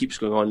week, he keeps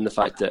going on the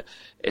fact that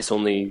it's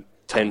only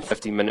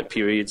 10-15 minute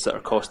periods that are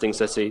costing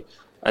City,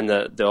 and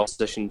the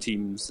opposition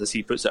teams, as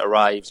he puts it,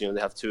 arrives,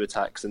 they have 2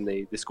 attacks and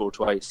they score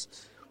twice,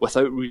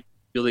 without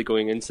really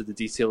going into the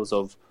details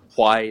of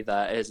why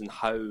that is and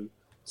how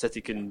City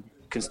can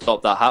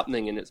stop that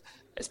happening. And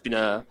it's been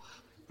a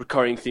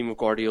recurring theme of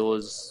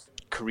Guardiola's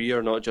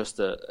career, not just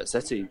at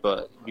City,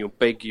 but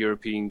big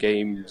European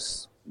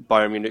games.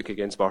 Bayern Munich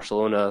against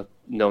Barcelona,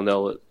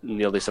 0-0 at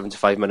nearly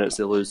 75 minutes,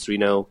 they lose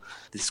 3-0.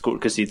 They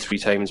conceded 3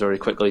 times very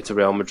quickly to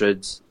Real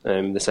Madrid,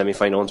 the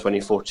semi-final in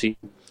 2014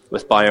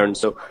 with Bayern.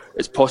 So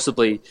it's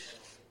possibly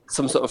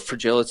some sort of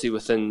fragility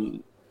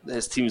within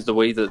his teams, the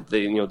way that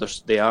they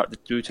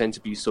do tend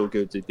to be so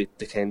good.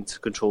 They tend to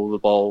control the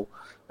ball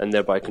and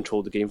thereby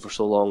control the game for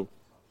so long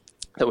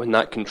that when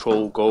that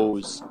control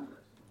goes,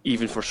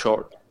 even for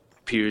short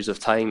periods of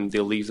time,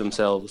 they'll leave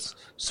themselves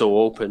so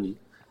open.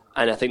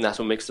 And I think that's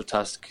what makes their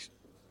task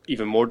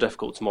even more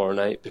difficult tomorrow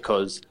night,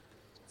 because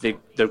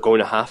they're going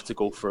to have to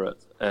go for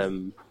it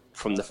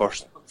from the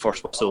first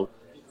whistle.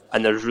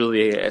 And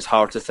it's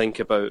hard to think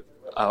about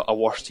a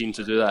worse team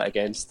to do that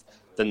against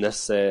than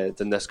this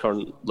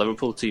current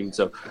Liverpool team.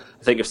 So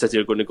I think if City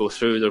are going to go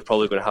through, they're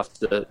probably going to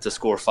have to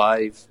score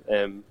 5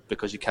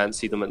 because you can't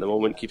see them at the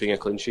moment keeping a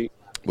clean sheet.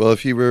 Well,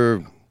 if you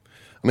were,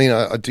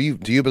 do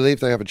you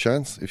believe they have a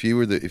chance? If you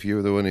were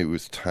the one who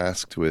was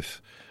tasked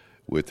with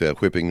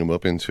whipping them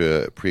up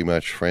into a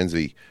pre-match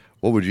frenzy,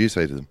 what would you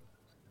say to them?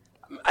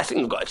 I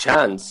think they've got a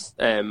chance.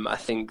 I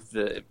think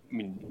that,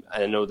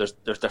 I know there's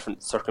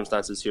different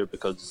circumstances here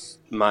because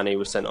Mane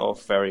was sent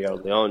off very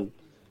early on,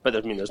 but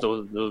there's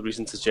no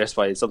reason to suggest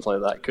why something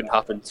like that couldn't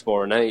happen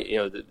tomorrow night.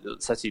 The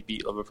City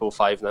beat Liverpool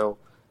 5-0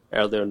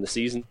 earlier in the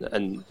season,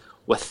 and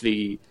with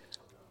the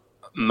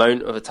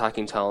amount of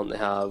attacking talent they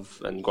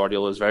have, and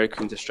Guardiola is very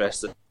keen to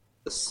stress that,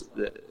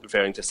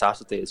 referring to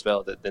Saturday as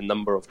well, that the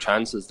number of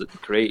chances that they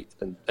create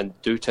and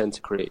do tend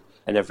to create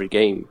in every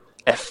game,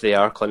 if they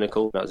are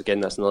clinical, that's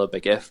another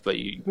big if, but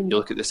when you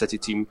look at the City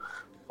team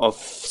of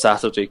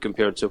Saturday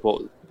compared to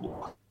what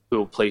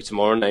will play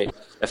tomorrow night,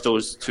 if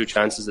those 2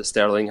 chances that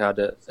Sterling had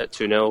at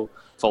 2-0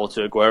 fall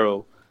to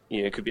Aguero,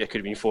 it could have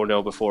been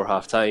 4-0 before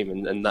half time,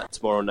 and that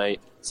tomorrow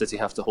night City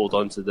have to hold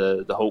on to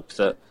the hope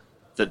that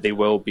they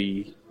will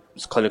be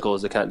as clinical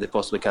as they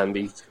possibly can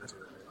be,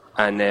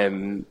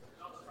 and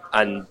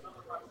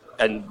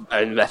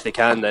if they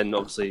can, then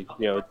obviously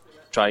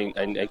try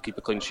and keep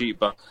a clean sheet.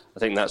 But I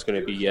think that's going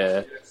to be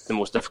the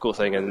most difficult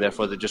thing, and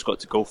therefore they've just got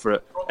to go for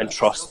it and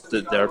trust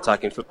that their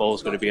attacking football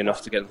is going to be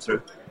enough to get them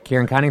through.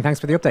 Kieran Canning, thanks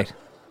for the update.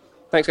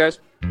 Thanks, guys.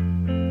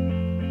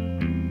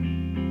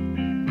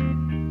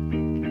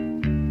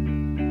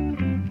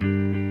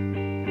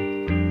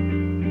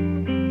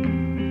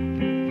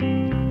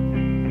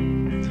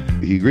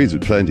 He agrees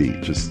with plenty,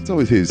 it's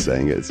always who's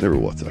saying it, it's never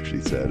what's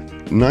actually said.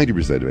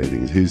 90% of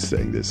anything is who's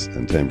saying this,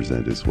 and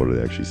 10% is what are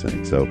they actually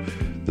saying. So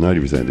the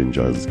 90% in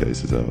Giles'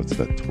 case is, it's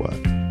that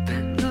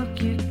twat.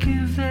 Look, you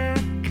give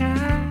that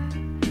guy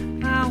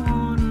I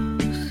wanna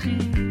see,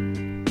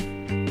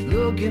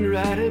 looking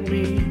right at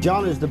me.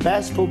 John is the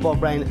best football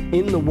brain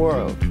in the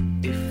world.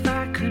 If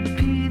I could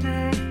be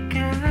that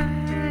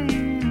guy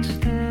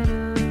instead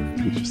of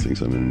me, He just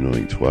thinks I'm an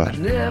annoying twat. I'd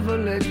never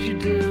let you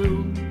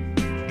down.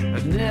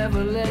 I'd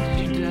never let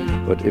you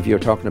down. But if you're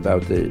talking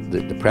about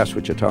the press,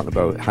 which you're talking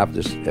about, have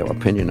this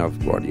opinion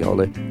of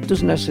Guardiola, it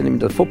doesn't necessarily mean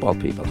that football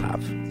people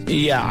have.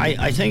 Yeah,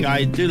 I think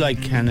I do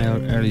like Ken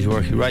Early's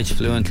work. He writes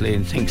fluently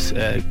and thinks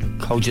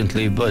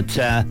cogently, but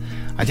I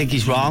think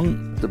he's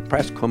wrong. The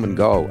press come and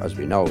go, as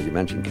we know. You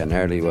mentioned Ken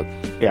Early. Well,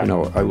 yeah.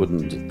 I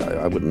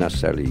wouldn't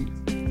necessarily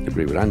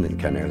agree with anything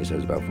Ken Early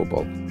says about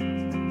football.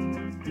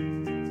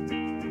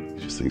 He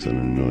just thinks I'm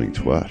an annoying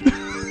twat.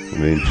 I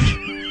mean,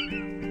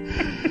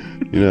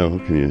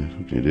 what can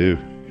you do? You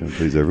can't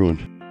please everyone.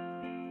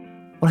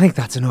 Well, I think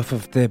that's enough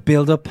of the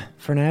build-up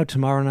for now.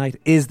 Tomorrow night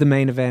is the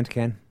main event,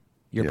 Ken.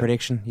 Your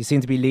prediction? You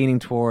seem to be leaning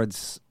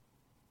towards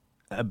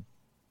a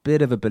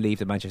bit of a belief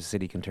that Manchester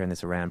City can turn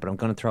this around, but I'm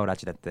going to throw it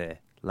at you that the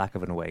lack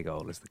of an away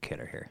goal is the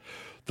killer here.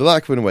 The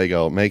lack of an away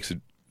goal makes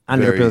it... And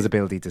Liverpool's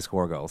ability to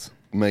score goals.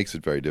 Makes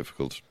it very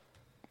difficult.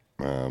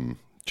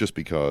 Just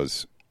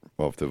because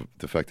of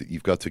the fact that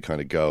you've got to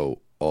kind of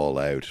go all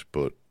out,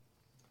 but,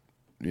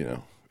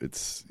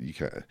 it's you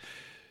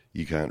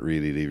can't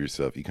really leave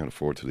yourself. You can't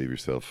afford to leave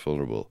yourself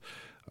vulnerable.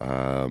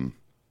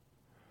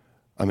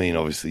 I mean,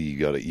 obviously you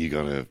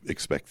gotta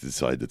expect the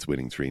side that's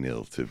winning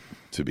 3-0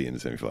 to be in the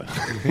semi-final.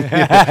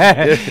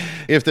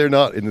 if they're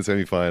not in the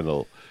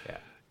semi-final,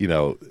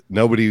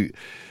 nobody.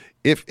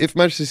 If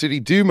Manchester City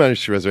do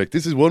manage to resurrect,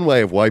 this is one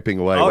way of wiping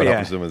away what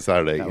happens to them on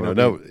Saturday.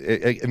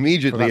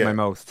 Immediately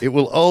it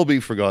will all be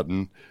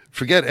forgotten.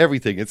 Forget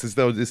everything. It's as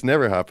though this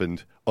never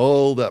happened.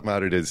 All that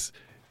mattered is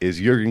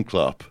Jurgen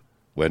Klopp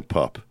went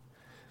pop,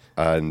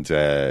 and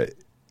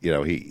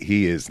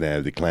he is now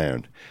the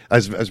clown.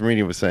 As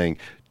Mourinho was saying,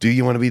 do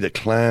you want to be the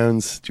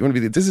clowns? Do you want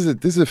to be this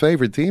is a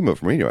favourite theme of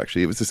Mourinho.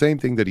 Actually, it was the same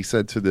thing that he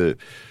said after the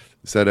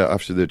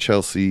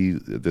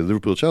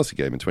Liverpool Chelsea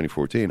game in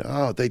 2014.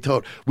 Oh, they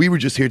thought we were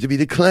just here to be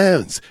the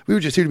clowns. We were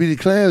just here to be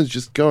the clowns,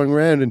 just going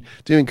around and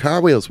doing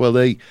cartwheels while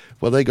they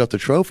got the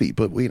trophy.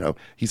 But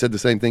he said the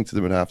same thing to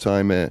them at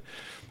halftime.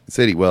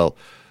 City,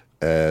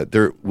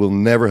 there will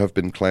never have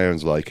been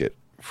clowns like it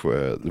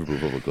for Liverpool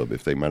Football Club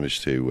if they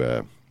manage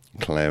to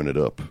clown it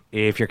up.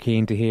 If you're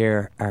keen to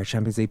hear our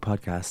Champions League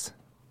podcast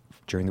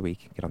during the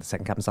week, get on to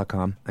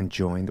secondcaptains.com and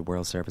join the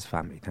World Service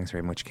family. Thanks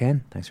very much,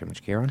 Ken. Thanks very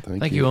much, Kieran.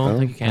 Thank you all.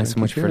 Thank you, Ken. Thanks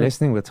so much for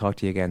listening. We'll talk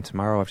to you again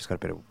tomorrow. I've just got a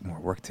bit of more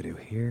work to do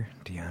here.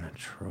 Deanna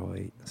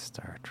Troy,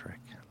 Star Trek,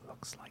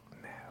 looks like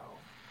now.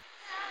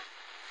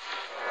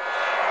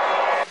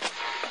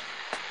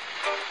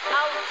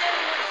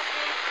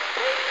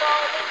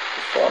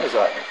 What fun is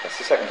that? That's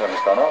the second time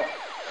it's gone off.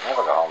 They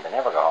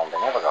never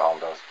go home,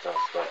 those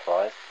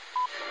boys.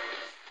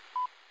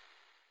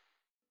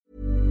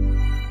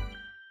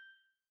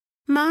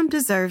 Mom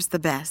deserves the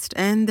best,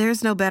 and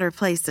there's no better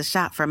place to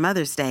shop for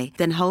Mother's Day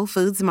than Whole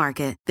Foods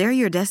Market. They're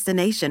your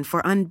destination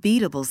for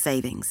unbeatable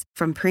savings,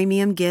 from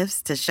premium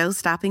gifts to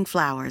show-stopping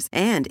flowers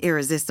and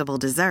irresistible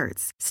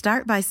desserts.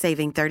 Start by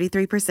saving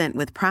 33%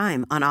 with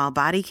Prime on all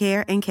body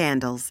care and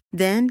candles.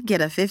 Then get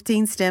a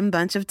 15-stem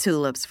bunch of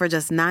tulips for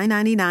just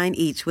 $9.99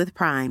 each with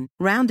Prime.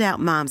 Round out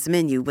Mom's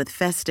menu with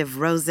festive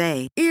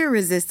rosé,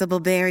 irresistible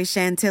berry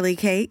chantilly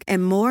cake,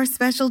 and more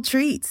special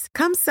treats.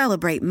 Come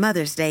celebrate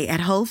Mother's Day at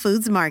Whole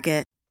Foods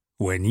Market.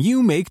 When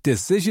you make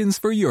decisions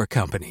for your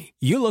company,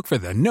 you look for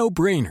the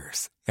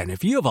no-brainers. And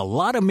if you have a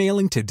lot of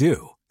mailing to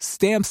do,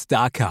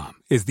 Stamps.com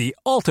is the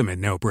ultimate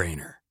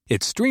no-brainer.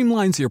 It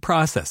streamlines your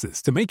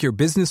processes to make your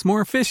business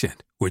more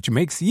efficient, which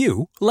makes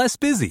you less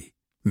busy.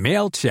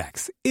 Mail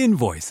checks,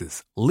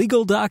 invoices,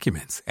 legal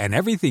documents, and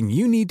everything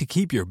you need to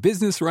keep your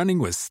business running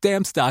with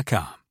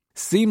Stamps.com.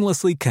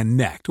 Seamlessly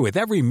connect with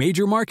every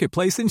major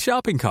marketplace and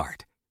shopping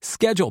cart.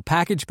 Schedule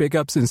package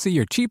pickups and see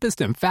your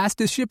cheapest and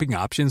fastest shipping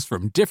options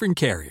from different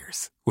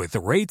carriers, with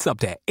rates up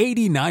to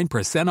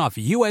 89% off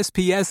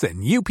USPS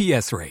and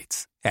UPS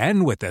rates.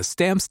 And with the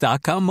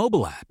Stamps.com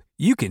mobile app,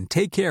 you can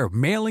take care of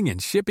mailing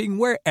and shipping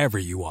wherever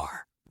you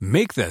are.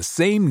 Make the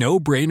same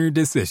no-brainer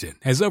decision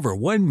as over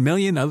 1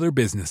 million other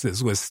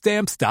businesses with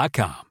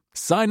Stamps.com.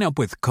 Sign up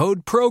with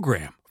code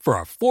PROGRAM for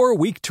a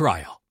 4-week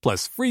trial,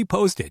 plus free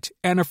postage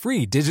and a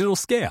free digital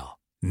scale.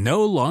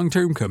 No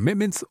long-term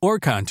commitments or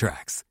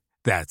contracts.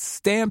 That's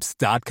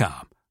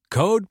Stamps.com.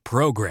 Code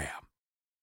PROGRAM.